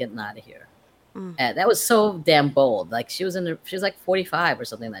chance. I'm getting out of here. And that was so damn bold. Like she was like 45 or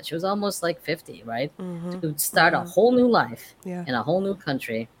something like that. She was almost like 50, right? To start a whole new life in a whole new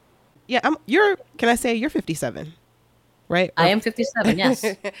country. Yeah. Can I say you're 57? Right? I am 57, yes.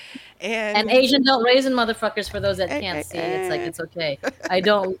 and Asian don't raisin, motherfuckers, for those that can't see. It's like, it's okay. I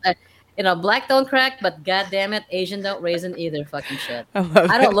don't, black don't crack, but goddamn it, Asian don't raisin either, fucking shit.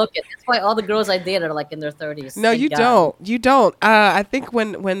 I don't look it. That's why all the girls I date are like in their 30s. No, you don't. You don't. I think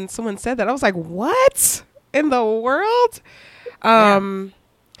when someone said that, I was like, what in the world?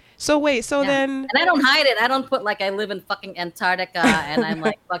 So wait, so Yeah. then, And I don't hide it. I don't put like I live in fucking Antarctica and I'm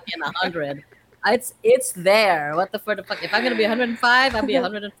like fucking 100. It's there. What the fuck? If I'm gonna be 105, I'll be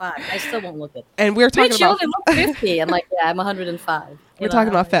 105. I still won't look it. and we're talking Rich, you about only look 50. I'm like, yeah, I'm 105. we're You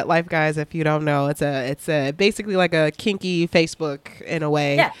talking know, about FetLife, guys. If you don't know, it's a basically like a kinky Facebook in a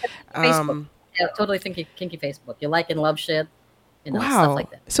way. yeah, Facebook. Um, Yeah, totally kinky Facebook. You like and love shit, stuff wow. like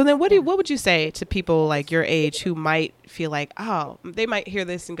that. So then, Yeah. what would you say to people like your age who might feel like, oh, they might hear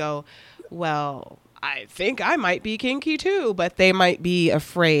this and go, well, I think I might be kinky too, but they might be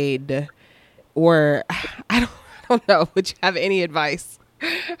afraid, or I don't know. Would you have any advice?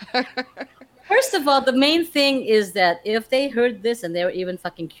 First of all, the main thing is that if they heard this and they were even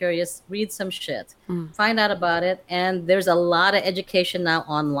fucking curious, read some shit, find out about it. And there's a lot of education now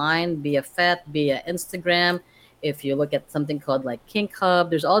online via FET, via Instagram. If you look at something called like Kink Hub,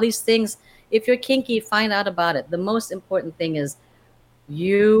 there's all these things. If you're kinky, find out about it. The most important thing is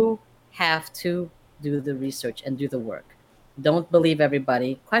you have to do the research and do the work. Don't believe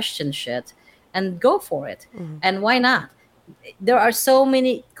everybody, question shit, and go for it. And why not? There are so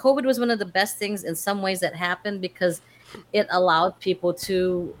many. COVID was one of the best things in some ways that happened because it allowed people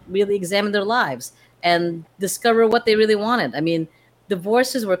to really examine their lives and discover what they really wanted. I mean,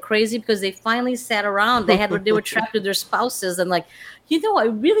 divorces were crazy because they finally sat around. They were trapped with their spouses and like, I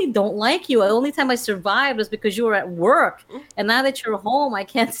really don't like you. The only time I survived was because you were at work, and now that you're home, I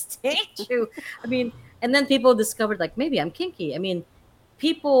can't stand you. I mean, and then people discovered like maybe I'm kinky. I mean,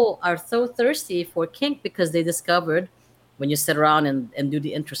 people are so thirsty for kink because they discovered when you sit around and do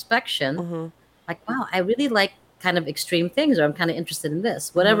the introspection, like, wow, I really like kind of extreme things, or I'm kind of interested in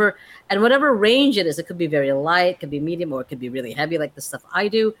this, whatever, and whatever range it is. It could be very light, could be medium, or it could be really heavy, like the stuff I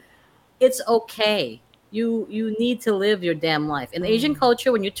do. It's okay. You need to live your damn life. In Asian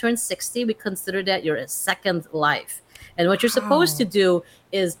culture, when you turn 60, we consider that your second life. And what you're supposed to do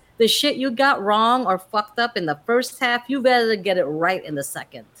is the shit you got wrong or fucked up in the first half, you better get it right in the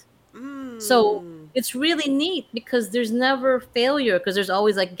second. So it's really neat because there's never failure, because there's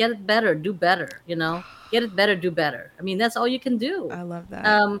always like, get it better, do better, get it better, do better. I mean, that's all you can do. I love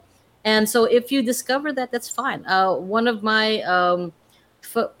that. And so if you discover that, that's fine. One of my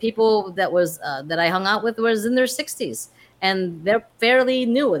people that I hung out with was in their 60s, and they're fairly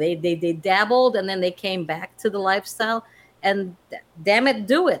new. They dabbled, and then they came back to the lifestyle, and damn it,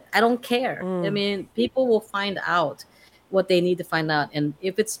 do it. I don't care. I mean, people will find out what they need to find out, and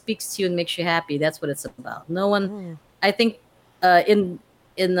if it speaks to you and makes you happy, that's what it's about. No one, I think, in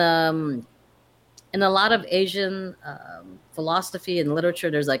a lot of Asian philosophy and literature,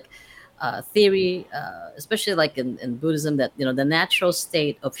 there's like theory, especially like in Buddhism, that the natural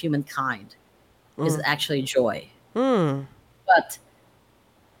state of humankind is actually joy, but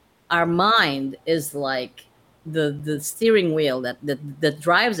our mind is like the steering wheel that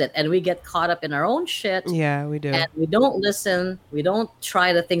drives it, and we get caught up in our own shit. Yeah, we do. And we don't listen, we don't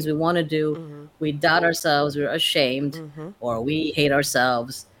try the things we want to do. We doubt ourselves, we're ashamed, or we hate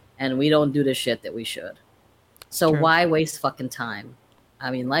ourselves, and we don't do the shit that we should. So why waste fucking time? I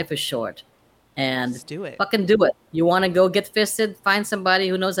mean, life is short, and Just do it. fucking do it. You want to go get fisted, find somebody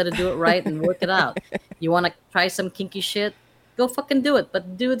who knows how to do it right and work it out. You want to try some kinky shit, go fucking do it,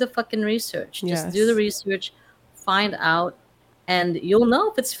 but do the fucking research. Just do the research, find out, and you'll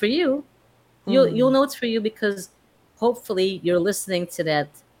know if it's for you. You'll know it's for you because hopefully you're listening to that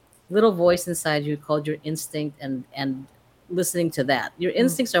little voice inside you called your instinct, and listening to that. Your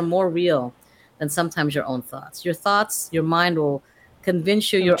instincts are more real than sometimes your own thoughts. Your thoughts, your mind will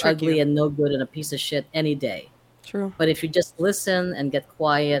convince you you're ugly and no good and a piece of shit any day. True. But if you just listen and get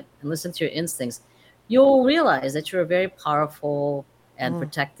quiet and listen to your instincts, you'll realize that you're a very powerful and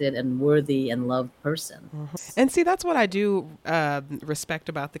protected and worthy and loved person. And see, that's what I do respect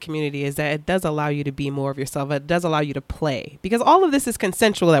about the community, is that it does allow you to be more of yourself. It does allow you to play, because all of this is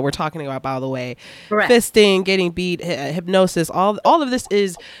consensual that we're talking about, by the way. Correct. Fisting, getting beat, hypnosis, all of this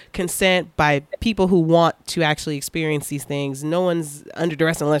is consent by people who want to actually experience these things. No one's under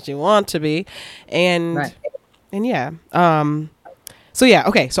duress unless you want to be. And yeah. So yeah,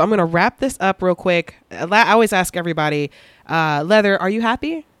 okay. So I'm going to wrap this up real quick. I always ask everybody, Leather, are you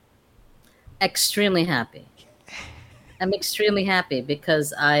happy? Extremely happy. I'm extremely happy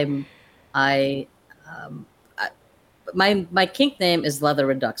because my kink name is Leather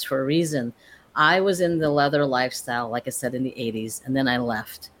Redux for a reason. I was in the leather lifestyle, like I said, in the 80s, and then I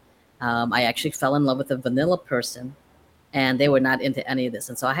left. I actually fell in love with a vanilla person, and they were not into any of this.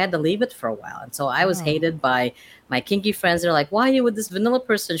 And so I had to leave it for a while. And so I was hated by my kinky friends. They're like, why are you with this vanilla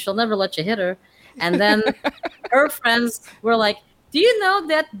person? She'll never let you hit her. And then her friends were like, do you know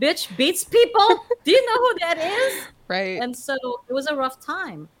that bitch beats people? Do you know who that is? Right. And so it was a rough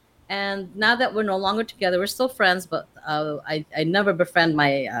time. And now that we're no longer together, we're still friends, but I never befriend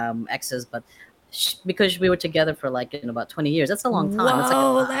my exes, but because we were together for like about 20 years. That's a long time. That's like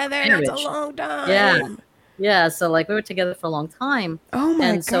Whoa, a Leather, that's a marriage. long Yeah. time. Yeah. So like we were together for a long time. Oh my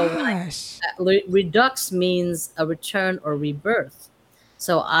And so when gosh. redux means a return or rebirth.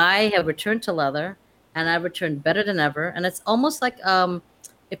 So I have returned to leather, and I've returned better than ever. And it's almost like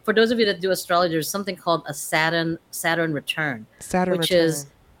if, for those of you that do astrology, there's something called a Saturn return, Saturn which is,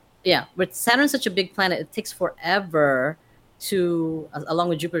 return. yeah, with Saturn's such a big planet, it takes forever to, along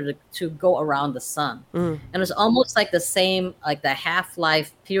with Jupiter, to go around the sun. Mm. And it's almost like the same, like the half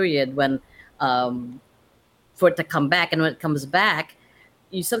life period when, um, for it to come back. And when it comes back,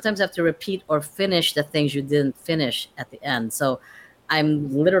 you sometimes have to repeat or finish the things you didn't finish at the end. So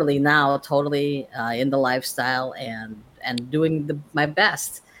I'm literally now totally in the lifestyle and doing my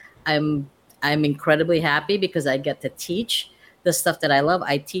best. I'm I'm incredibly happy because I get to teach the stuff that I love.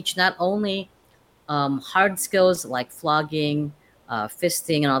 I teach not only hard skills like flogging,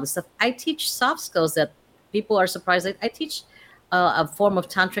 fisting, and all this stuff. I teach soft skills that people are surprised. I teach a form of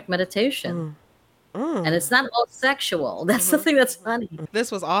tantric meditation, Mm. and Mm. it's not all sexual. That's the thing that's funny.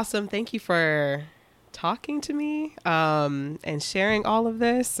 This was awesome. Thank you for talking to me and sharing all of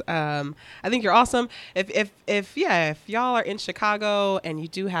this. I think you're awesome. If y'all are in Chicago and you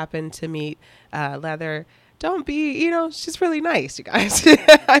do happen to meet Leather, don't be, she's really nice, you guys.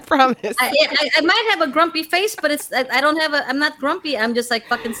 I promise. I might have a grumpy face, but I don't have a. I'm not grumpy. I'm just like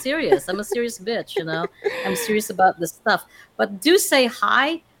fucking serious. I'm a serious bitch, I'm serious about this stuff. But do say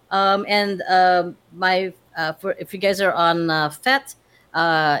hi. And my for if you guys are on FET,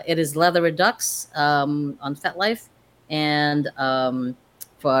 it is Leather Redux on FetLife, and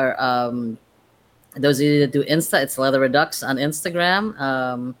for those of you that do Insta, it's Leather Redux on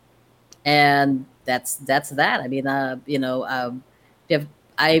Instagram. And that's that. I mean, if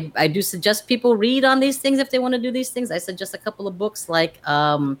I do suggest people read on these things if they want to do these things. I suggest a couple of books like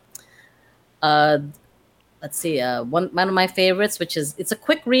uh, let's see, one of my favorites, which is it's a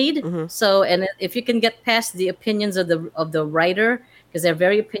quick read. Mm-hmm. So, and if you can get past the opinions of the writer, because they're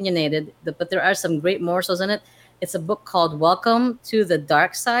very opinionated, but there are some great morsels in it. It's a book called Welcome to the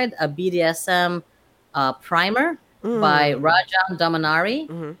Dark Side, a BDSM primer by Rajan Damanari.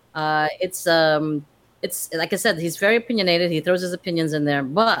 Mm-hmm. It's like I said, he's very opinionated. He throws his opinions in there,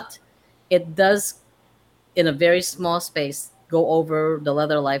 but it does, in a very small space, go over the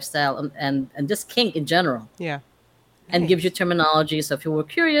leather lifestyle and just kink in general, Yeah. and gives you terminology. So if you were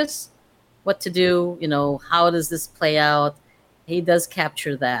curious what to do, how does this play out, he does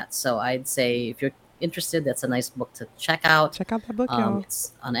capture that. So I'd say if you're interested, that's a nice book to check out. Check out that book, y'all.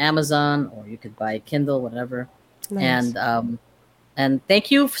 It's on Amazon, or you could buy Kindle, whatever. Nice. And thank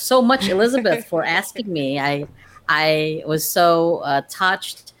you so much, Elizabeth, for asking me. I was so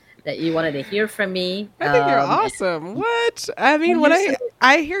touched that you wanted to hear from me. I think you're awesome. What? I mean, when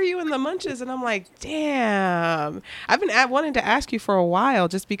I hear you in the munches, and I'm like, damn. I've been wanting to ask you for a while,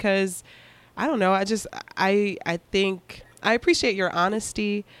 just because I don't know. I think I appreciate your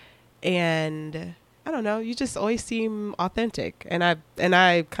honesty, and I don't know. You just always seem authentic, and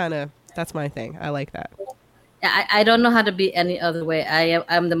I kind of, that's my thing. I like that. I don't know how to be any other way.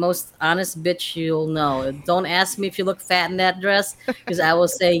 I'm the most honest bitch you'll know. Don't ask me if you look fat in that dress, because I will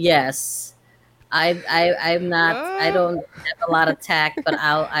say yes. I'm not. I don't have a lot of tact, but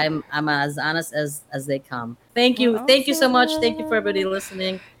I'm as honest as they come. Thank you. Well, Thank you so much. awesome. Thank you for everybody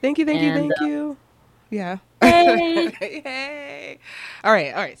listening. Thank you. And, Yeah. Hey. Hey. All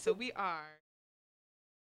right. So we are.